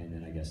 and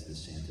then I guess the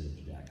Santa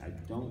Jack. I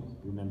don't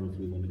remember if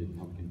we limited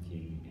Pumpkin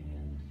King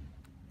and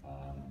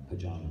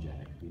Pajama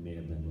Jack. We may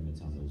have done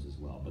limits on those as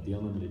well, but the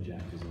unlimited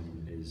Jack is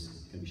going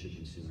to be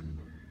shipping soon,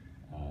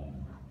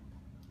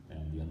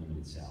 and the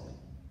unlimited Sally.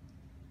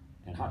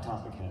 And Hot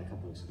Topic had a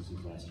couple of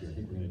exclusives last year. I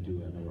think we're going to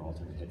do another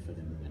alternate head for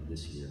them again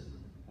this year.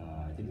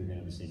 I think they're going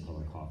to have the same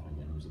color coffin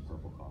again. It was a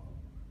purple coffin.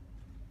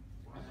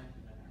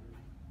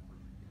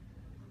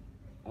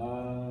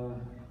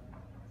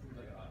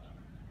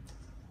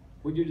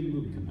 What year did the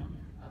movie come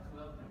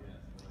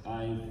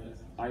out?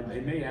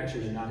 It may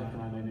actually not have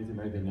come out in 1993, it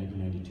might have been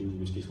 1992, in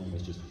which case one of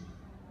us just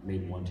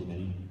made one too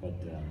many, but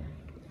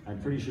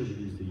I'm pretty sure we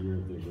used the year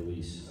of the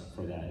release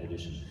for that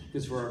edition.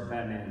 Because for our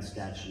Batman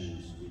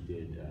statues, we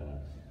did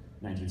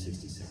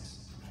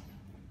 1966.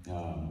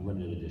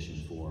 Limited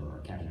edition for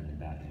our Catwoman and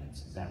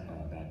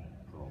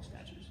Batgirl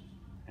statues.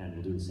 And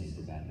we'll do the same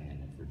for Batman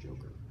and for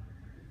Joker.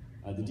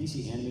 The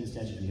DC animated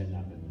statues we have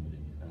not been limiting.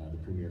 The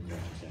Premier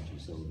Collection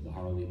statues. So the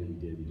Harley that we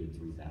did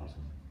 3,000.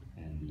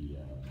 And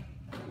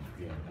I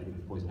think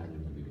the Poison Ivy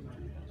we did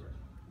 3,000.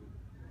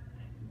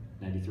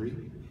 93?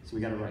 So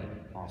we got it right.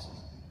 Awesome.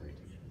 Great.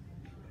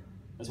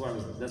 That's why I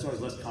was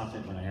less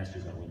confident when I asked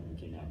you about when it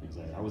came out, because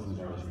I wasn't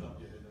entirely sure.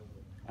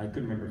 I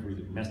couldn't remember if we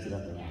messed it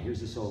up or not. Here's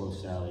the Solo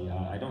Sally.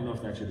 I don't know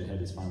if actually the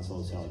head is Final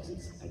Solo Sally,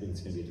 because I think it's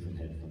going to be a different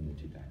head from the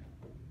 2-pack.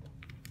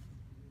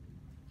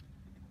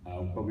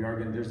 But we are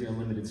going to, there's the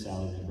Unlimited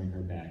Sally, we're going to bring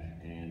her back,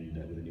 and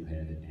with a new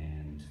head,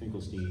 and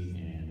Finkelstein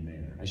and the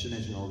Mayor. I should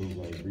mention all these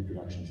like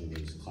reproductions of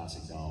those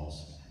classic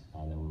dolls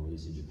that were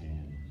released in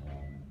Japan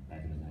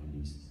back in the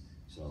 90s.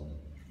 So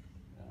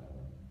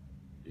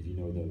if you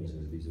know those,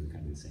 these are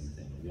kind of the same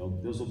thing.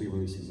 Those will be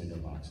released in window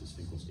boxes,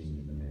 Finkelstein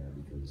and the Mayor,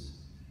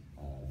 because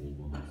they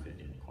will not fit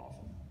in a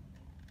coffin.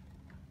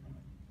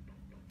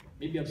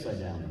 Maybe upside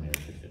down, the Mayor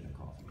could fit in a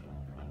coffin. I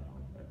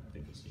don't know,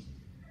 Finkelstein.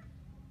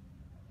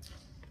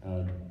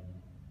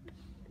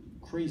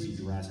 Crazy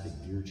drastic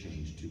gear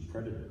change to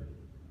Predator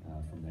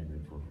from Nightmare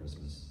Before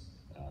Christmas.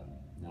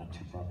 Not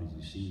two properties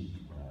you see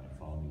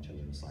following each other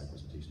in the slide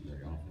presentation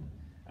very often.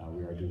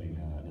 We are doing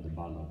another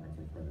bottle opener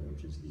for Predator,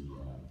 which is the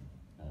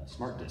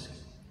Smart Disc.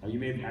 You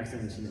may have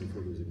accidentally seen it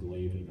referred to as a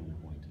glaive at one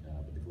point,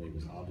 but the glaive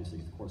was obviously,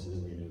 of course,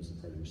 everybody knows the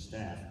Predator's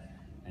staff,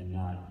 and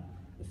not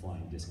the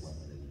flying disc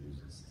weapon that he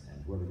uses.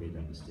 And whoever made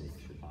that mistake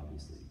should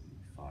obviously be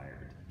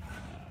fired.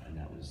 And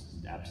that was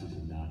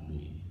absolutely not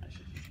me. I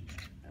should mention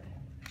that at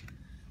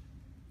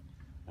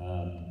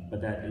all. But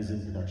that is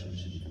in production,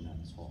 should be coming out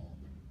this fall.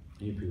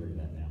 You can pre-order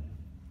that now.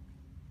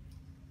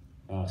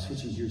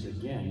 Switching gears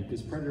again,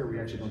 because Predator, we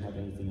actually don't have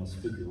anything else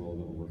figure roll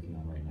that we're working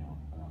on right now,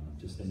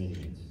 just the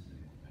mini-games.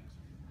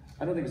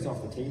 I don't think it's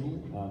off the table,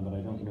 but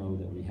I don't know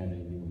that we have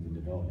any new ones in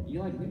development.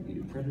 Eli, do we have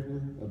any Predator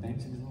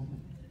banks in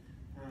development?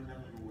 Not that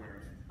I'm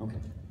aware of.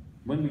 Okay.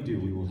 When we do,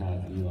 we will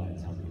have Eli and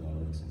Tommy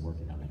Livingston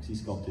working on it. He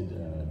sculpted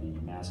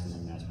the masked and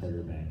unmasked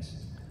Predator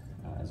banks,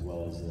 as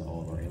well as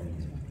all of our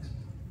aliens banks.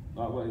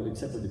 Well,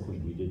 except for the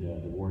Queen. We did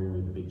the Warrior,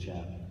 the Big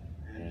Chap,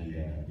 and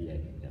the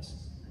Egg,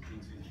 yes.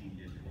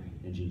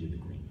 And Jean did the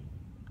Queen.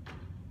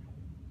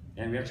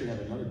 And we actually have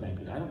another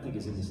banquet. I don't think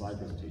it's in the slide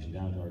presentation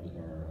down at our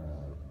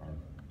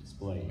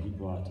display. He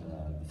brought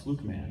the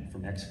Fluke Man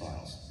from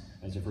X-Files.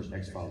 That's our first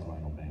X-Files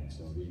vinyl bank,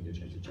 so if we can get a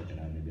chance to check it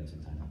out, maybe have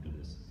some time after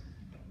this.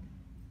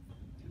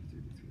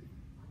 333.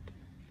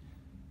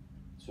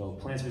 So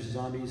Plants vs.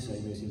 Zombies, you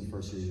may have seen the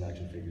first series of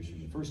action figures from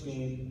the first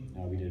game.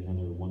 We did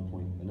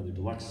another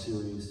deluxe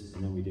series,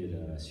 and then we did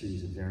a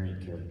series of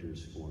variant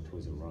characters for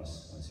Toys R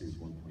Us, series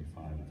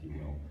 1.5, if you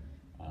will.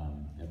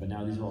 But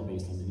now these are all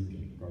based on the new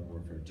game, Garden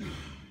Warfare 2.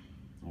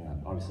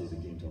 Obviously the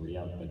game's already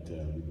out, but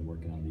we've been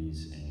working on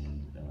these,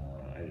 and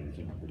I think it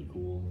came out pretty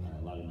cool.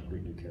 A lot of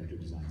great new character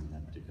designs in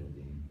that particular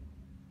game.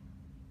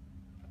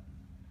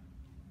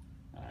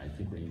 I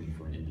think we're aiming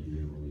for an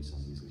end-of-the-year release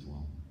on these as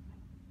well.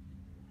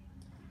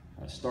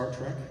 Star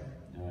Trek.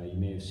 You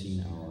may have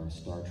seen our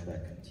Star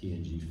Trek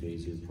TNG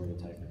phaser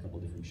prototype in a couple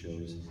different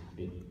shows.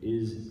 It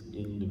is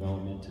in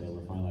development.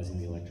 We're finalizing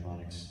the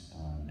electronics,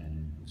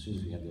 and as soon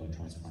as we have the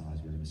electronics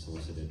finalized, we're going to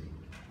solicit it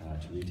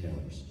to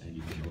retailers, and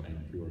you can go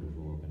and pre-orders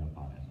will open up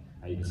on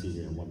it. You can see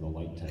here one of the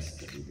light tests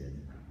that we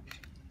did.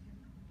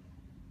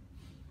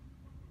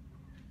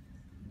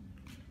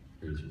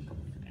 Here's from a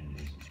couple different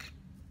angles.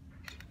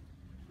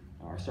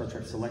 Our Star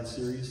Trek Select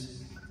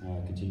series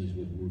continues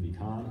with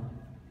MovieCon,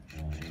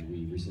 and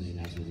we recently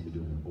announced we're going to be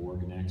doing the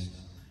Borg next.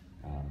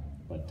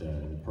 But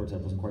the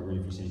prototype wasn't quite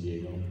ready for San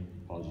Diego.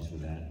 Apologies for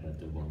that,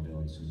 but we'll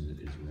unveil it as soon as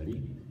it is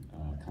ready.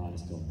 Khan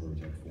is still in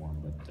prototype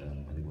form, but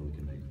I think we're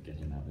looking to get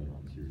him out later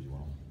on this year as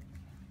well.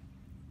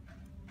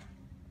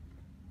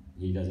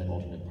 He does have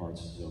alternate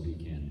parts so he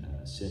can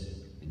sit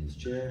in his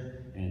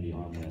chair, and the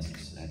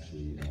armrests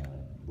actually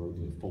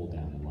fold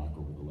down and lock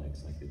over the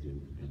legs like they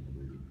do in the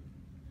movie.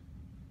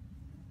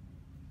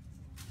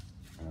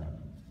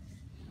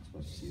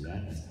 Supposed to see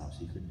that, that's top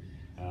secret.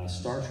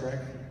 Star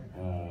Trek,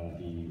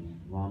 the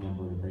Romulan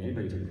vertebrae.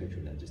 Anybody take a picture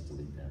of that? Just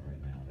delete that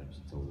right now. That's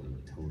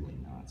totally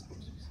not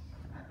supposed to be.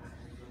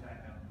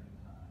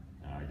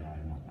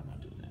 I'm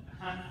not doing that.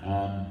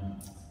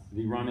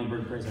 The Romulan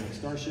vertebrae on a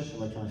starship,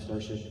 electronic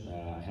starship.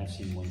 I have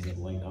seen ones that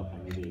light up. I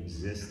know they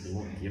exist. They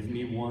won't give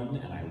me one,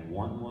 and I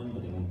want one,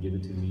 but they won't give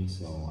it to me.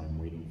 So I'm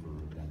waiting for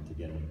them to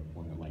get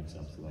one that lights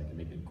up so that I can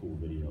make a cool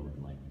video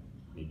and like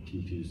make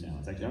pew pew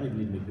sounds. Actually, I don't even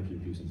need to make the pew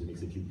pew sounds. It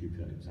makes the pew pew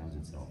sounds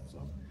itself.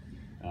 So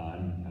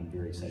I'm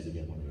very excited to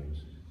get one of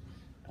those.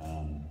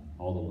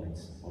 All the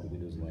lights, all the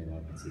windows light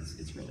up.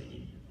 It's really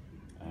neat.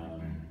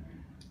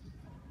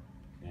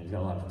 And it's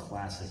got a lot of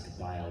classic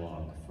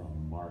dialogue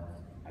from Mark.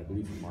 I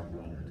believe from Mark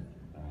Leonard,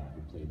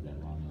 who played that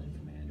Romulan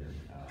commander.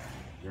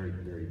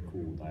 Very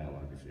cool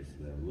dialogue. If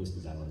the list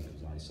of dialogue that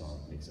I saw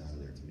makes out of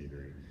there, to me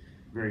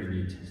very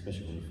neat,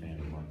 especially when you're a fan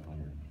of Mark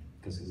Leonard,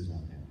 because who's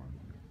not a fan of Mark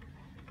Leonard?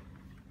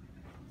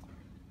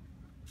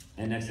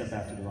 And next up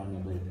after the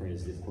Romulan vertebrae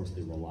is, of course,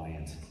 the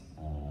Reliant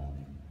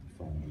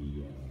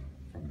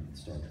from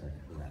Star Trek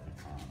Wrath of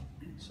Khan.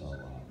 So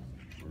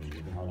we're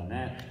working hard on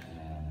that.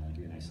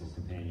 Be a nice little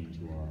companion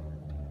to our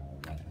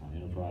Wrath of Khan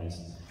Enterprise.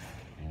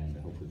 And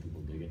hopefully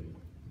people dig it.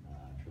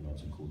 I'm sure they'll have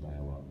some cool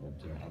dialogue, but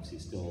obviously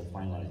still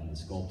finalizing the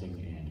sculpting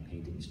and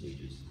painting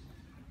stages.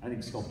 I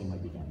think sculpting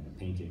might be done, but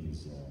painting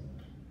is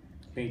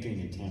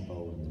painting and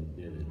tempo and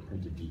the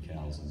printed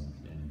decals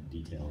and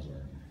details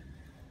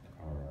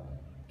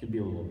can be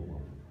a little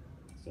overwhelming.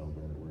 So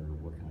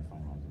we're kind of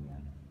finalizing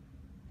that.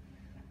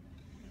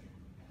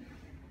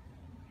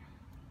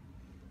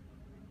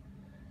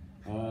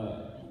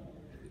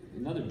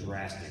 Another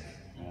drastic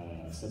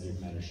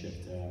subject matter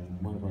shift.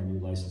 One of our new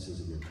licenses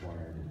that we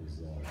acquired is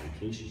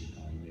Vacation.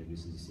 You may have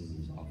recently seen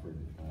these offered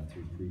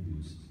through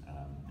previews,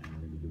 and we're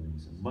going to be doing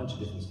a bunch of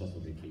different stuff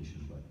with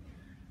Vacation, but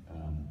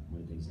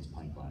one of the things is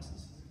pint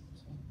glasses.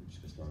 So we're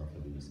just going to start off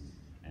with these.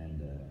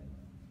 And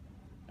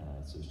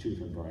so there's two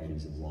different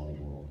varieties of Wally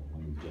World,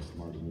 one with just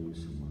Marty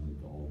Moose and one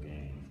with the whole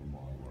gang from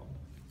Wally World.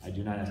 I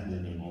do not ask me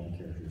to name all the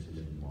characters who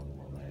live in Wally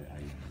World.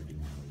 I do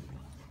not know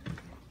them.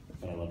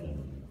 But I love that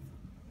movie.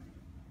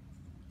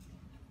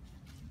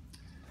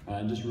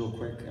 And just real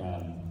quick,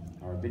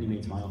 our Vinnie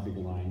Mates vinyl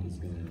figure line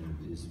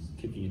is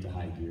kicking into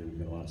high gear. We've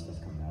got a lot of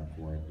stuff coming out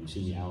for it. You've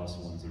seen the Alice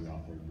ones that we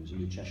offered. There's a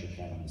new Cheshire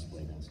Cat on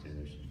display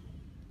downstairs.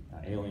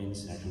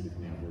 Aliens actually will be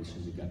coming out very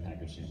soon. We've got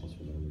package samples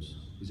for those.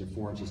 These are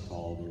 4 inches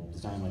tall. They're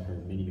designed like our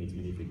Mini Mates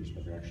minifigures,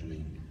 but they're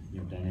actually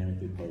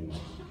dynamically posed,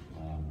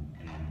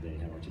 and they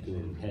have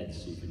articulated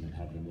heads, so you can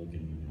have them look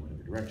in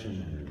whatever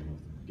direction and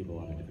give a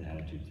lot of different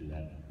attitude through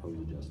that pose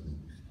adjustment.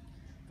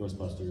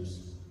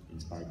 Ghostbusters,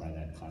 inspired by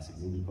that classic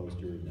movie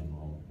poster, them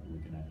all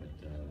looking up at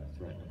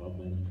Threat above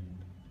them.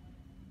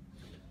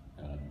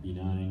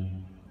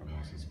 B9 from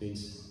Lost in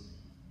Space.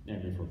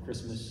 Nightmare Before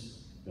Christmas.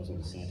 We also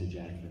have a Santa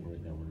Jack that we're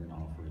going to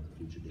offer at a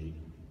future date.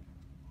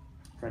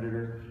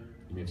 Predator,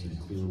 you may have seen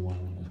a clear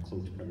one, a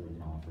cloaked Predator we're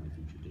going to offer at a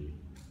future date.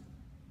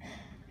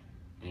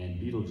 And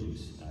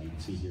Beetlejuice, you can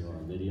see here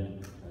our Lydia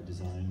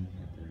design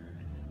right there,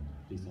 and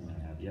please don't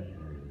have, yep,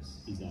 there it is.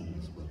 He's down in the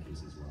display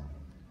case as well.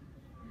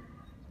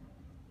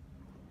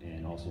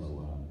 And also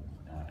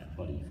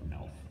Buddy from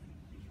Elf.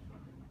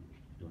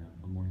 Do I have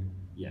one more here?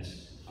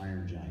 Yes,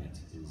 Iron Giant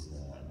is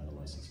another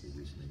license we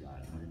recently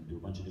got. We're going to do a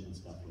bunch of different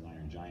stuff with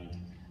Iron Giant,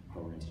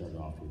 but we're going to start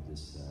off with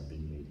this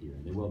being made here.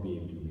 And there will be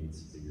mini-made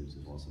figures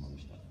as well as some other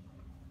stuff.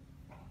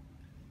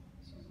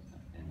 So,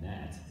 and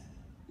that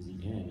is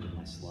the end of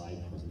my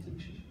slide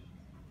presentation.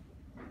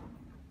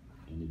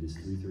 And it is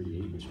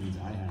 3:38, which means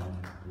I have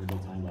a little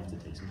bit of time left to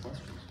take some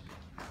questions.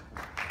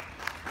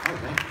 Oh,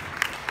 thank you.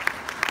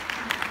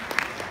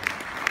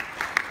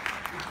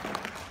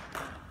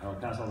 I'll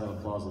pass all that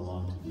applause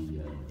along to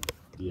the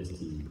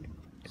DST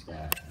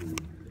staff who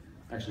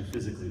actually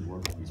physically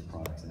work on these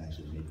products and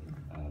actually make them.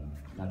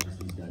 Not just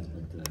these guys,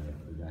 but the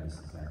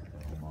guys back at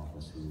the home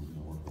office who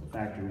work with the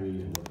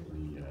factory and work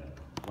with the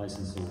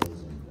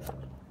licensors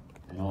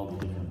and all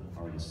the different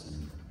artists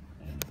and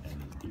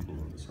people,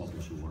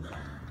 sculptors who work on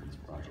these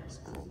projects.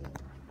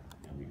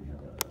 And we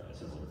have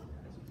several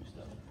guys who do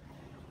stuff.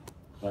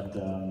 But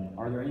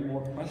are there any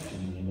more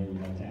questions anybody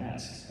would like to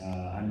ask?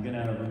 I'm going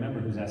to remember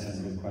who's asking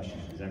some good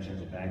questions. Because actually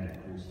have a bag of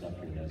cool stuff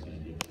here that's going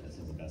to give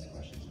some of the best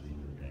questions at the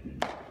end of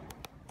the day.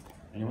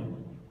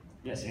 Anyone?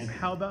 Yes, Anthony.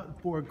 How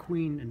about Borg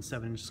Queen in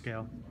 7-inch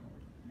scale?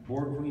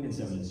 Borg Queen in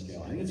 7-inch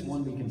scale. I think it's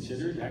one we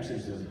considered.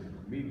 Actually,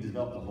 we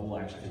developed a whole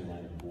action figure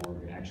line of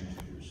Borg action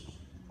figures.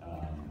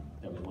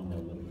 That was one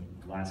of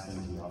the last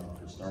things we offered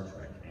for Star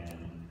Trek.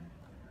 And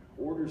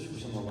orders for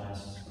some of the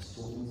last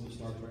assortments of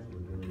Star Trek were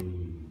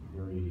very,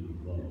 very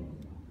low.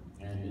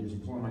 And it was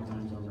before my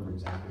time, so I don't remember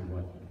exactly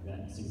what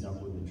that synced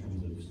up with in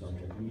terms of Star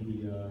Trek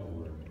media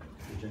or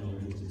the general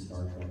interest in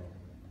Star Trek.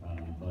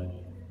 But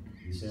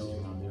the sales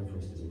were not there for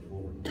us to go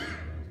forward.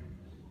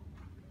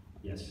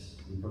 Yes,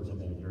 we prototyped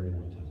that a very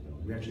long time ago.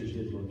 We actually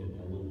did look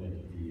at a little bit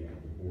at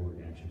the Borg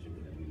action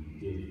figure that we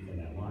did for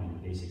that line,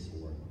 the basics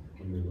for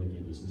when we were looking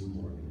at this new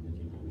Borg and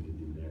looking at what we could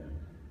do there.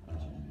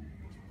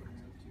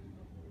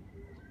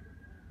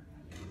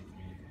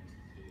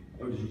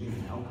 Oh, did you think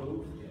an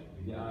alcove?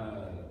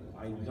 Yeah,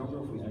 I don't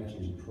know if we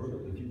actually if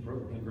you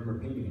remember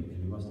painting it,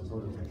 and you must have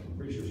prototyped it. I'm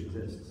pretty sure it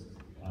exists.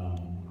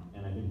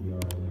 And I think we are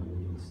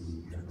looking to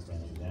see what the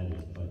status of that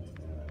is. But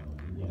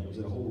yeah, it was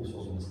a whole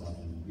assortment of stuff,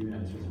 and even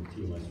had sort of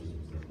TOS was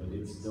there, but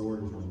the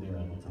orders weren't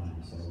there at the time.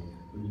 So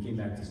when you came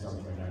back to Star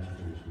Trek action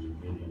figures, we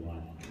made it a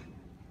lot.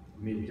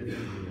 We made it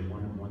different. We did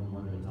one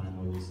at a time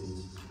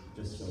releases,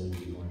 just so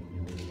we weren't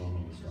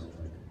overwhelming the Star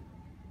Trek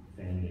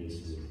fan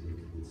base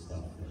with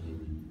stuff that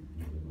maybe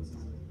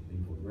wasn't a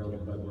thing for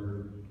relevant. But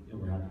we're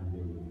happy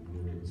to do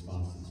the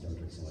response to the Star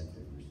Trek Select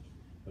figures.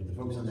 But the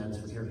focus on that is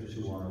for characters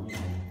who are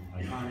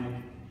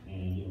iconic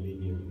and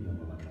maybe a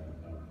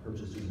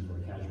purchase unit for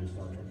a casual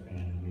Star Trek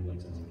fan who like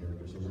some of the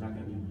characters. So we're not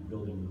going to be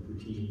building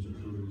routines or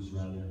crews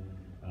rather.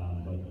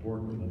 But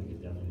Borg I think is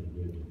definitely a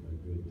good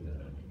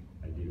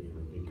idea for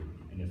a figure.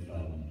 And if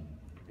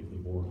the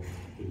Borg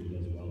figure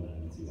does well, then I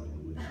don't see why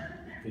we wouldn't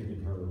think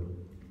of her,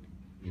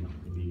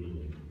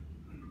 immediately.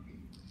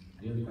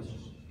 Any other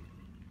questions?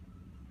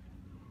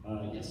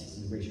 Yes,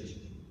 in the ratio.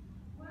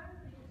 What are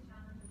the biggest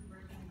challenges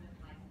working with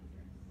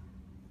licensors?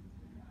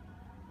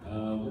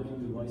 Working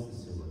with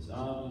licensors.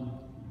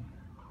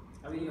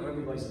 I mean,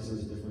 every licensor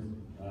is different.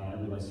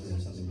 Every licensor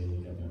has something they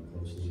look at more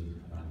closely.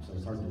 So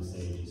it's hard to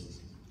say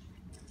just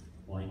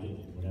blanket,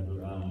 whatever.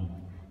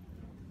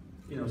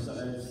 So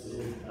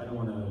I don't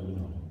want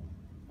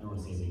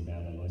to say anything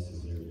bad about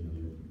licensors.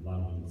 A lot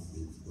of them,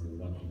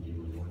 we're lucky to be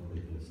able to work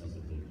with the stuff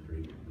that they've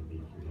created, but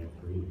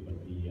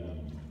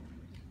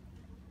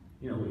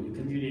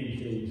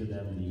communicating to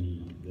them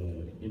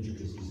the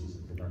intricacies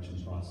of the production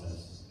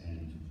process and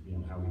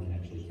how we can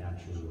actually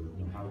capture,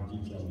 how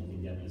detailed we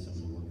can get in some of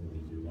the work that we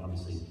do.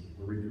 Obviously,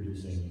 we're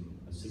reproducing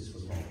a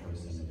 6-foot tall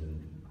person at a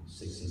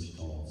 6-inch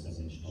tall,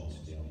 7-inch tall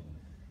scale,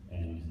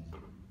 and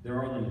there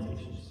are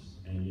limitations.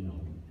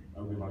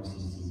 And we've obviously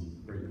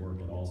seen great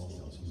work at all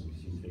scales. We've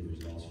seen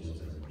figures at all scales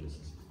that are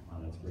just,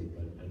 that's great.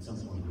 But at some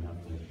point, we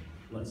have to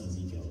let some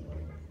detail go,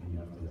 and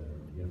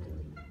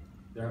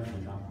there have to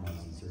be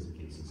compromises in certain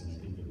cases. And I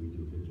think that we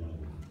do a good job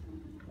of,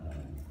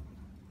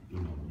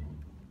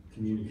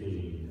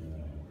 communicating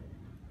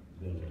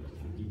the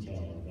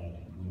detail of that,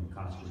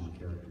 costume and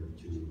character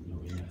to,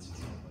 in that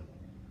scale.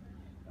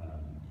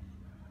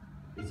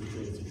 But it's a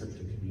trick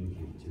to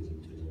communicate to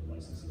the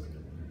licensor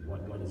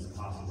what is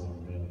possible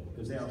and available,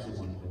 because they also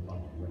want the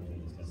product to work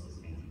as best as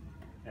they can,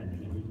 and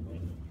we can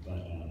blame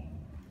them,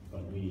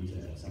 but we need to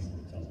at some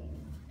point tell them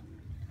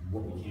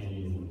what we can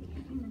do and what we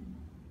can't.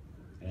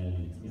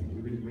 And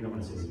we don't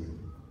want to say we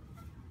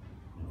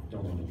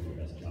don't want to do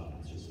the best job.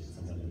 It's just that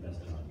sometimes the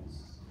best job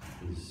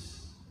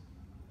is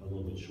a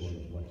little bit short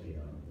of what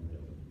they're looking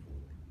for.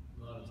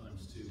 A lot of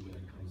times too, when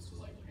it comes to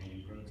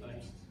painting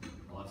prototypes,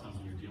 a lot of times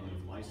when you're dealing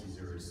with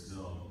licensors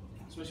still,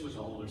 especially with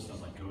the older stuff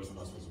like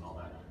Ghostbusters and all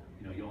that,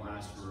 you'll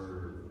ask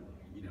for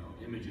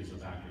images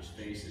of actors'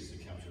 faces to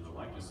capture the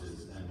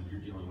likenesses, and you're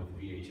dealing with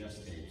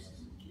VHS tapes,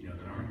 that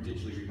aren't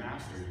digitally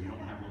remastered. You don't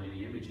have really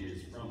any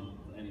images from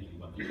anything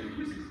but the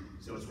images,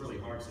 so it's really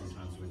hard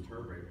sometimes to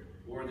interpret.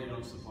 Or they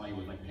don't supply you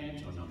with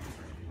Pantone numbers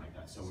or anything like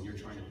that. So when you're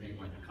trying to paint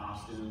a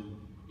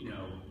costume,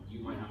 you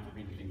might have to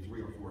paint the thing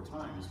 3 or 4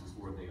 times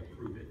before they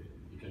approve it,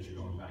 because you're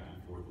going back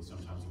and forth, and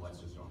sometimes the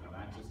licensors don't have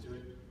access to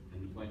it.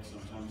 And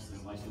sometimes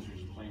the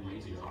licensors are plain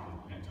lazy, or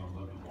Pantone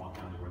book and walk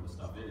down to where the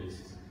stuff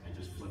is and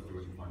just flip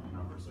through it and find the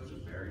number. So it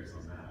just varies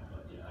on that.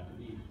 But yeah, it can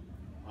be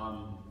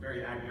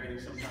very aggravating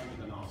sometimes,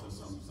 but then also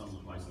some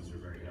licensors are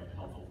very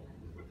helpful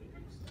with what they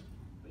do. So,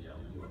 but yeah,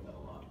 we deal with that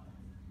a lot.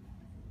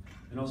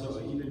 And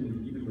also,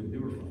 even with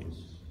newer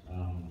phones,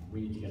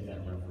 we need to get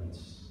that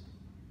reference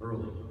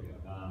early.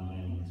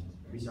 And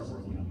we start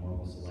working on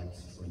Marvel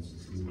Selects, for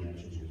instance, movie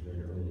actions was very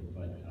early,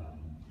 but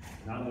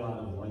not a lot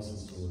of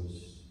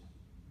licensors,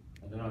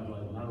 not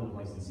all the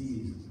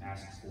licensees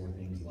ask for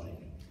things like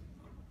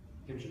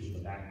pictures of the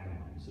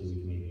background, so we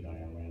can make a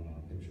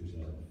diorama, pictures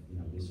of,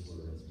 this for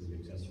a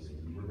specific accessory.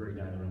 And we're very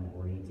diorama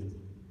oriented,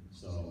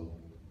 so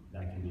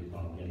that can be a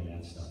problem getting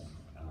that stuff,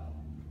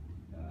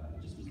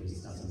 just because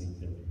it's not something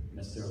they're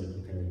necessarily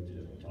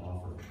prepared to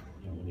offer,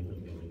 when they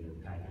put together their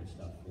package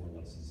stuff for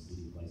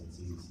licensees.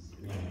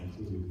 They want to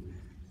include,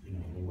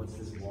 well, what's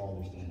this wall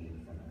they're standing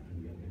in front of? Can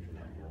we get a picture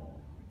of that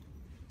wall?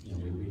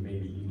 We may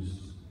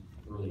use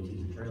early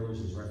teaser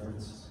trailers as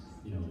reference,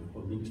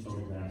 put leaked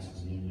photographs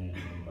on the internet,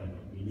 but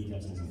we need to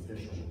have something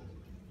official,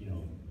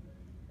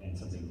 and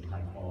something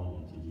high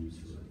quality to use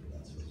for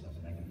that sort of stuff.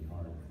 And that can be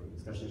hard,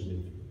 especially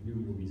with new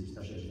movies,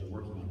 especially if they're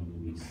working on the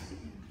movies,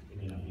 it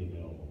may not be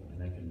available. And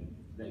that can be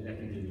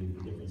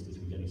the difference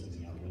between getting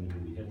something out when the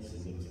movie hits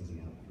and getting something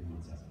out 3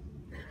 months after the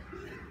movie.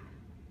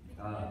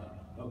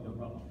 Oh, no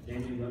problem.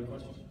 Daniel, you got a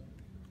question?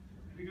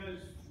 Have you guys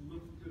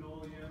looked at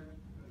all yet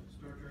at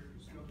Star Trek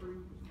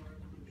Discovery as far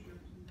as the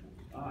ships?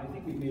 I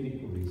think we've made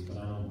inquiries, but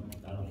I don't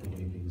think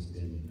anything's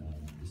been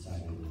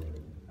decided or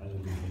other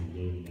than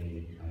yay,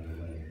 nay, either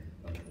way.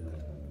 But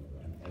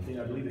I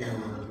believe they are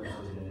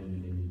interested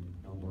in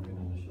working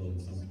on the show in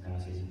some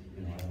capacity.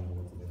 I don't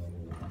know what's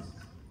available.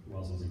 Who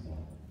else is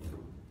involved?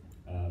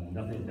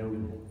 Nothing. No,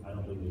 I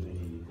don't believe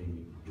there's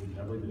anything.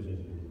 I believe there's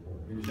anything to report.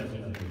 There's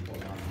definitely nothing to report.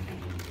 I don't think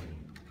there's anything.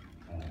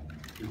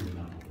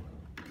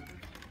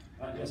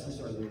 Yes, I'm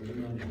sorry.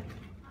 We're on there.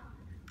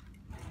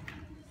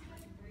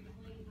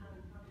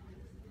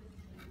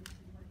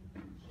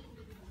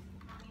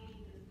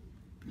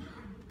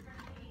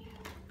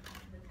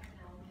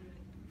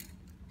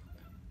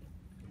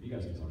 You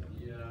guys can talk.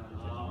 Yeah,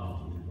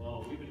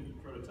 well, we've been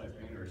prototype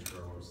painters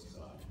for almost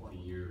 20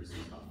 years.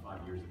 About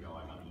 5 years ago,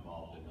 I got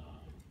involved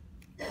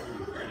in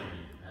 3D printing,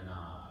 and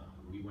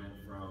we went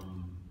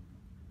from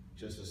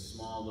just a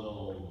small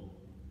little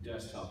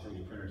desktop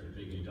 3D printer to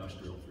big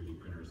industrial 3D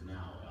printers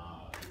now.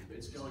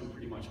 It's going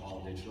pretty much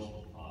all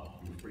digital,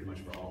 pretty much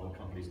for all the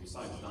companies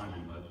besides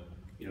Diamond, but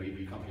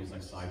even companies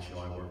like Sideshow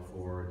I work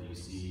for,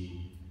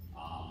 DC,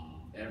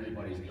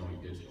 everybody's going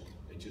digital.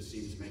 It just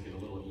seems to make it a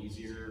little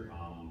easier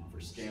for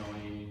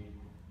scaling,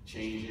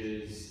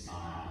 changes,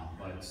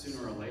 but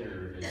sooner or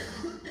later,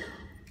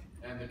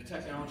 and the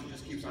technology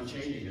just keeps on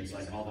changing. It's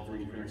like all the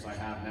 3D printers I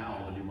have now,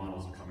 all the new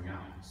models are coming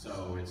out.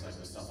 So it's like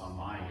the stuff I'm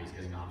buying is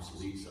getting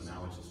obsolete, so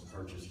now it's just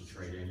purchase to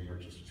trade in,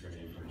 purchase to trade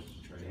in, purchase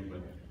to trade in,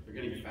 but they're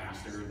getting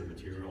faster, the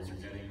materials are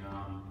getting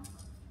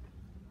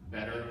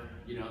better.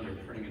 They're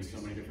printing in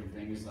so many different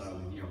things.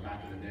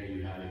 Back in the day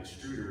you had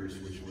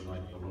extruders, which were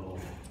like the little,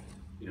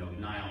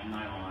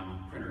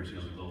 nylon printers, the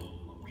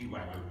little weed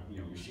whacker,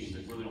 machines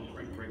that really don't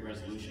print great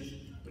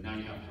resolution. But now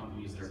you have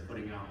companies that are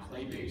putting out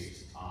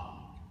clay-based,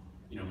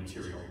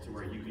 material to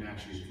where you can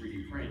actually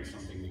 3D print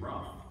something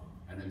rough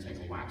and then take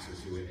a waxer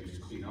to it and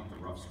just clean up the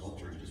rough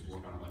sculpture and just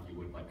work on it like you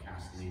would like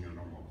castelline or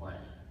normal clay.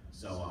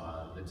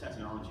 So the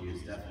technology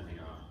is definitely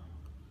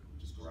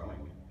just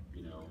growing,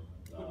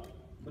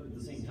 But at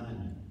the same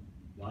time,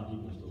 a lot of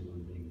people are still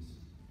doing things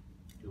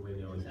the way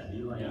they always have.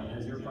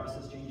 Has your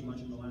process changed much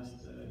in the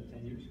last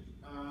 10 years?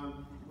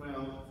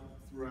 Well,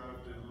 throughout,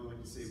 I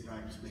like to say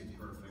practice makes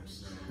perfect,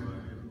 so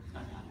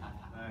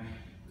I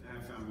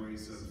have found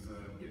ways of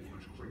getting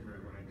much quicker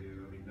at what I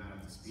do. I mean, not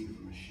at the speed of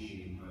a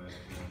machine, but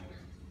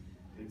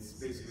it's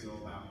basically all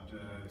about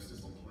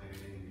simple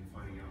planning and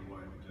finding out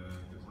what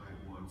the client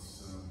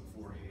wants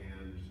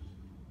beforehand,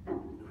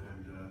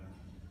 and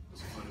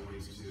also finding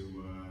ways to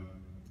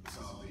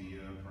solve the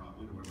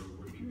problem, whatever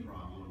would be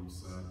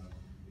problems,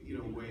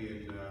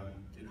 way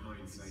in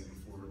hindsight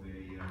before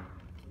they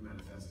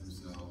manifest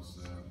themselves.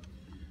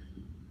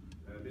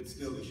 It's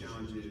still the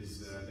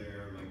challenges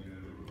there, like in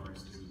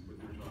regards to what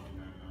we're talking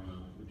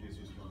about, what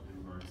Jason was talking in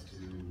regards to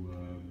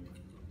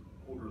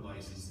older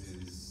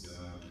licenses.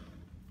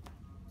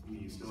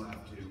 You still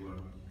have to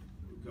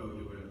go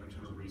do a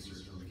ton of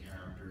research on the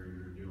character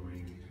you're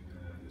doing,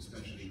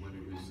 especially when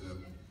it was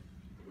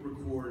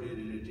recorded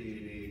in a day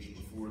and age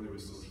before there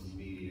was social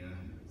media.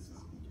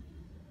 So,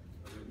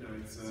 no,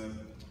 it's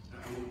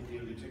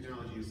the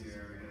technology is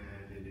there,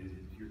 and it is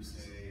here to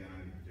stay.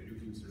 I do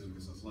consider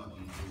myself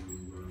lucky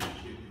to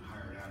get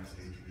hired out as a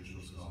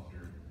traditional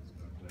sculptor,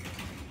 but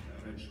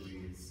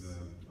eventually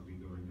I'll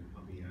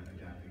be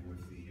adapting with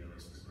the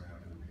rest of the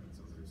crowd, and that's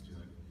all there is to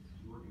it.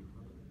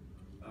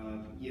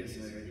 Yes,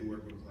 I do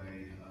work with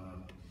clay.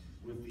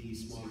 With the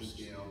smaller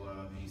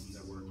scale pieces,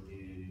 I work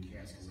in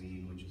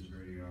castelline, which is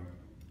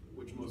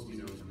which most of you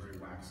know is a very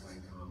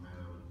wax-like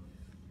compound.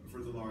 for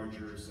the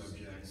larger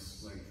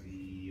subjects like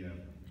the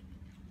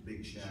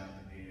Big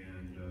Chap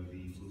and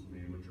the Fluke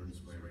Man, which are on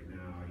display right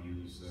now, I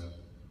use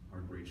our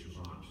great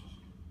Chavant.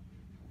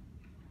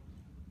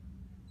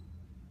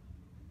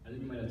 I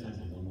think we might have time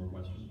for one more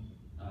question.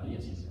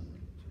 Yes, yes.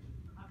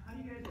 How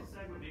do you guys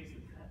decide what makes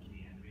the cut in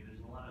the end? I mean, there's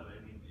a lot of, I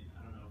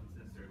don't know if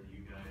it's necessarily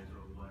you guys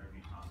or what, or if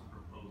you toss a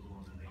proposal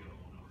and then they go,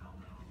 oh no, hell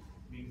no.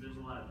 I mean, there's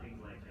a lot of things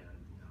like,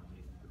 at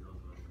least for those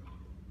of us from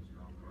the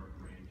strong dark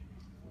range,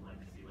 we like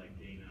to see like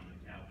Damon on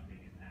the couch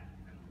being attacked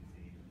kind of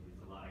scene. At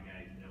least a lot of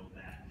guys know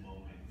that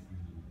moment.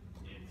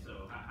 And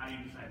so, how do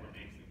you decide what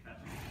makes the cut?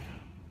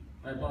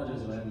 I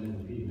apologize if I haven't been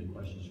repeating the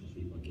questions for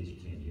people in case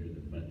you can't hear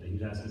them, but he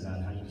was asking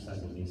about how you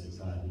decide what makes the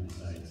cut, who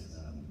decides,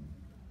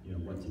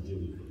 what to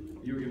do.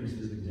 You were giving us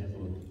an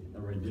example of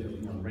a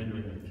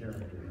rendering of a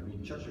character. I mean,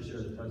 Chuck Schuster,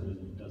 the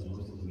president, does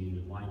most of the meeting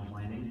with line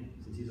planning,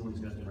 since he's the one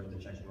who's got to write the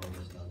checks for all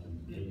this stuff, and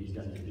maybe he's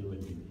got to do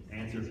it and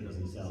answer if it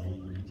doesn't sell.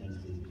 He tends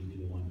to be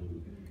the one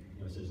who,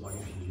 says, well, I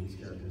should do these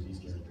characters.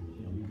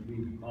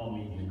 We all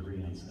meet and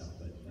agree on stuff,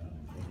 but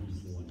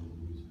he's the one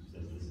who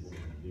says this is what we're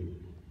going to do.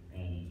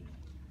 And,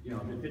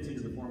 if it fits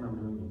into the format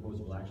we're doing with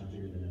opposable action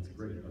figure, then that's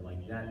great, but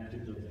like that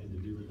particular thing to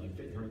do with like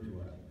fit her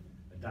into a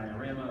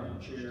diorama or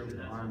a chair with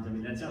the arms, I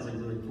mean, that sounds like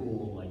really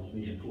cool, like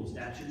maybe a cool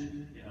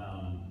statue.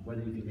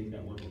 Whether you can make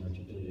that work in an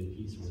articulated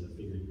piece where the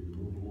figure would be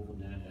removable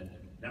from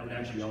that would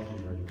actually also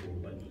be very cool.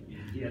 But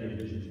he had a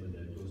vision for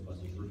the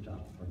Ghostbusters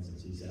rooftop, for instance.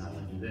 He said, I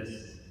want to do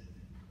this,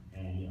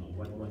 and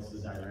what's the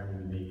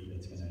diorama we make that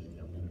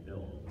we're gonna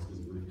build? Let's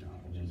do the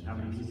rooftop, and then how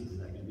many pieces is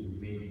that gonna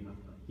be?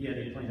 He had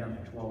it planned out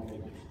for 12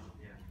 figures.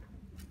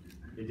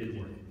 It did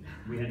work.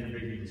 We had to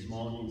figure the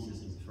smaller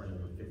pieces and spread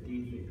over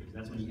 15 figures.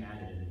 That's when he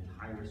added an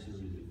entire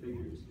series of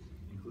figures,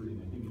 including,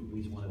 I think, at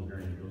least one of the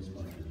variant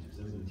Ghostbusters, because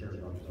I think the Terror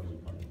Dog was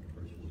already part of the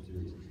first 4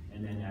 series,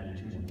 and then added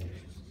 2 more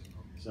figures.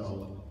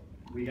 So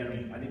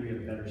I think we had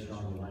a better,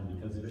 stronger line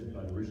because of it,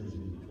 but originally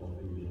we did 12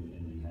 figures,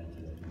 and he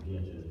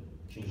had to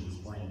change his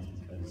plans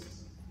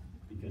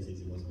because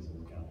it wasn't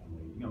going to work out the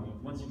way.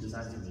 Once you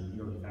decide something, you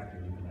go to the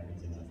factory and you come back and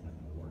say, no, it's not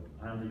going to work.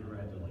 I don't think we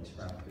had to like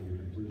scrap the figure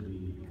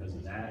completely because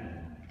of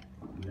that.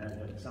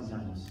 But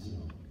sometimes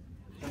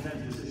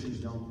decisions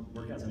don't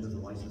work out. Sometimes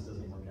the license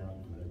doesn't work out.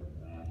 Whatever.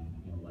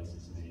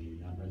 License may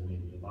not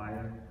resonate with the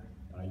buyer.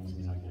 Items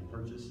may not get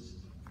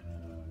purchased.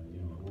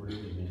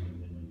 Ordered, and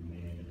then you may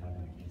end up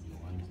having to cancel the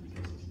lines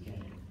because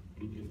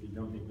if you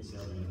don't think the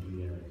sales are going to be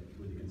there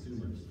with the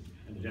consumers,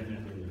 and they're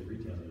definitely with the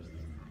retailers,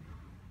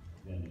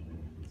 then it's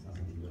not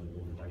something you really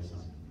roll the dice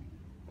on.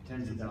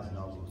 Tens of thousands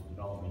of dollars of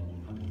development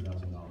and hundreds of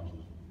thousands of dollars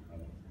of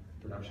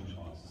production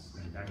costs,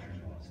 manufacturing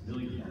costs,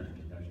 millions of dollars of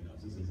manufacturing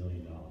costs. This is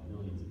millions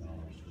of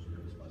dollars for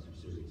the Ghostbusters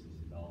series in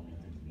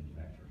development and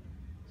manufacturing.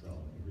 So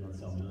if we don't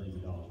sell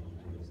millions of dollars worth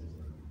of toys,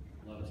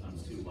 A lot of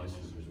times too,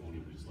 licensors won't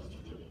even just let you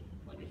do it.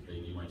 Like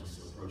you might just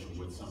approach them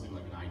with something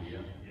like an idea,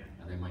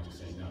 and they might just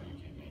say, no, you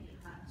can't make it.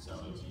 So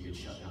you get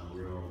shut down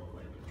real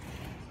quick.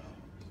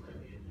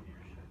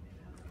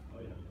 oh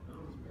yeah,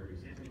 very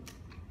easy.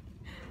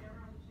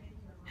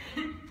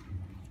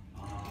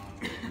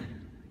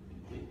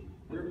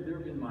 There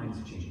have been minds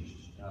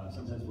changed.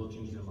 Sometimes we'll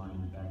change their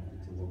mind back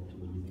to what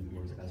we think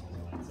works best for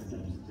the line.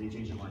 Sometimes they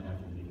change their mind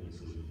after they make a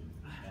decision,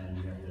 and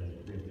we have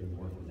to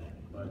work with that.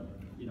 But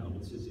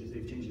it's just if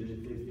they've changed their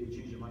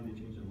mind, they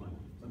change their mind.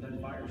 Sometimes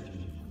buyers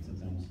change their mind.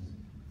 Sometimes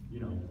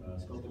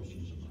sculptors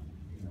change their mind.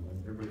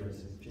 Everybody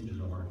else changes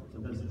their heart.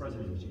 Sometimes the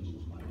president changes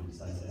his mind. He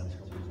decides to have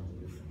sculptors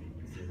something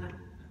different.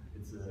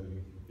 It's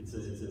a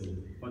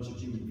bunch of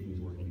human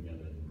beings working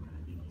together.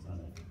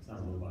 It's not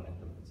a robotic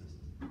perfect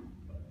system.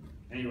 But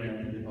anyway,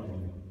 I think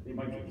they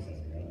might get this out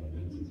there. I don't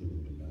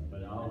know.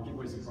 But I'll give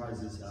away some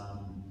prizes.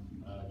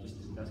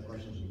 Just the best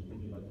questions.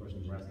 Thinking about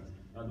questions we're asking.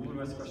 The one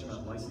who asked a question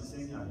about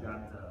licensing, I've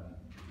got a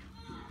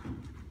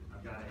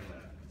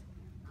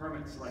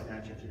permit select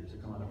action here, so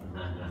come on up and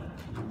run that.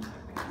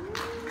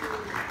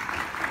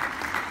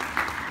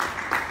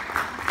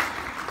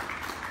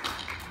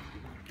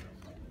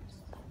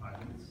 5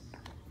 minutes.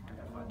 I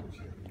got 5 minutes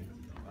here.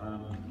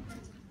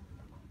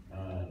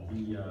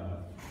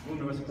 One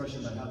who asked a question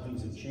about how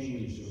things have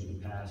changed over the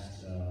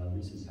past,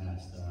 recent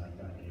past. I've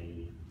got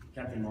a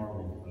Captain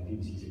Marvel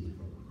BBC TV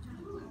program.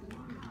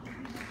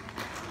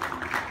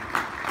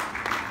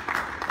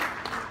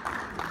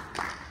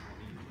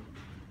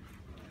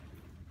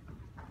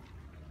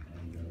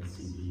 Let's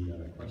see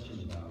the question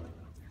about,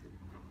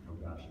 oh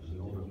gosh, it was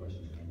an older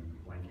question that I'm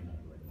blanking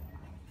out right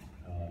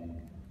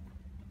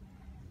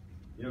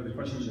now. The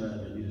question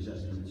that you just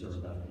asked me sort of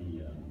about the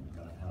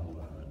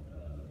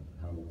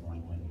how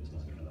line planning is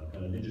done. I've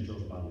got a Ninja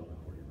Turtles bottle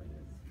for you right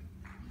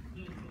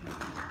here.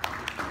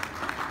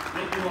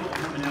 Thank you all for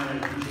coming out. I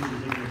appreciate you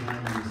taking the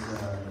time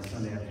this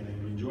Sunday afternoon.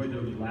 Enjoy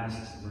the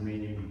last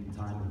remaining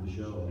time of the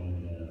show, and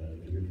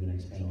if you're here for the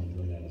next panel,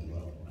 enjoy that as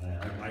well.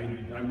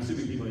 I'm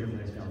assuming people are here for the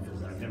next panel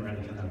because I've never had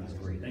a turnout this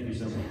great. Thank you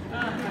so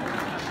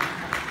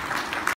much.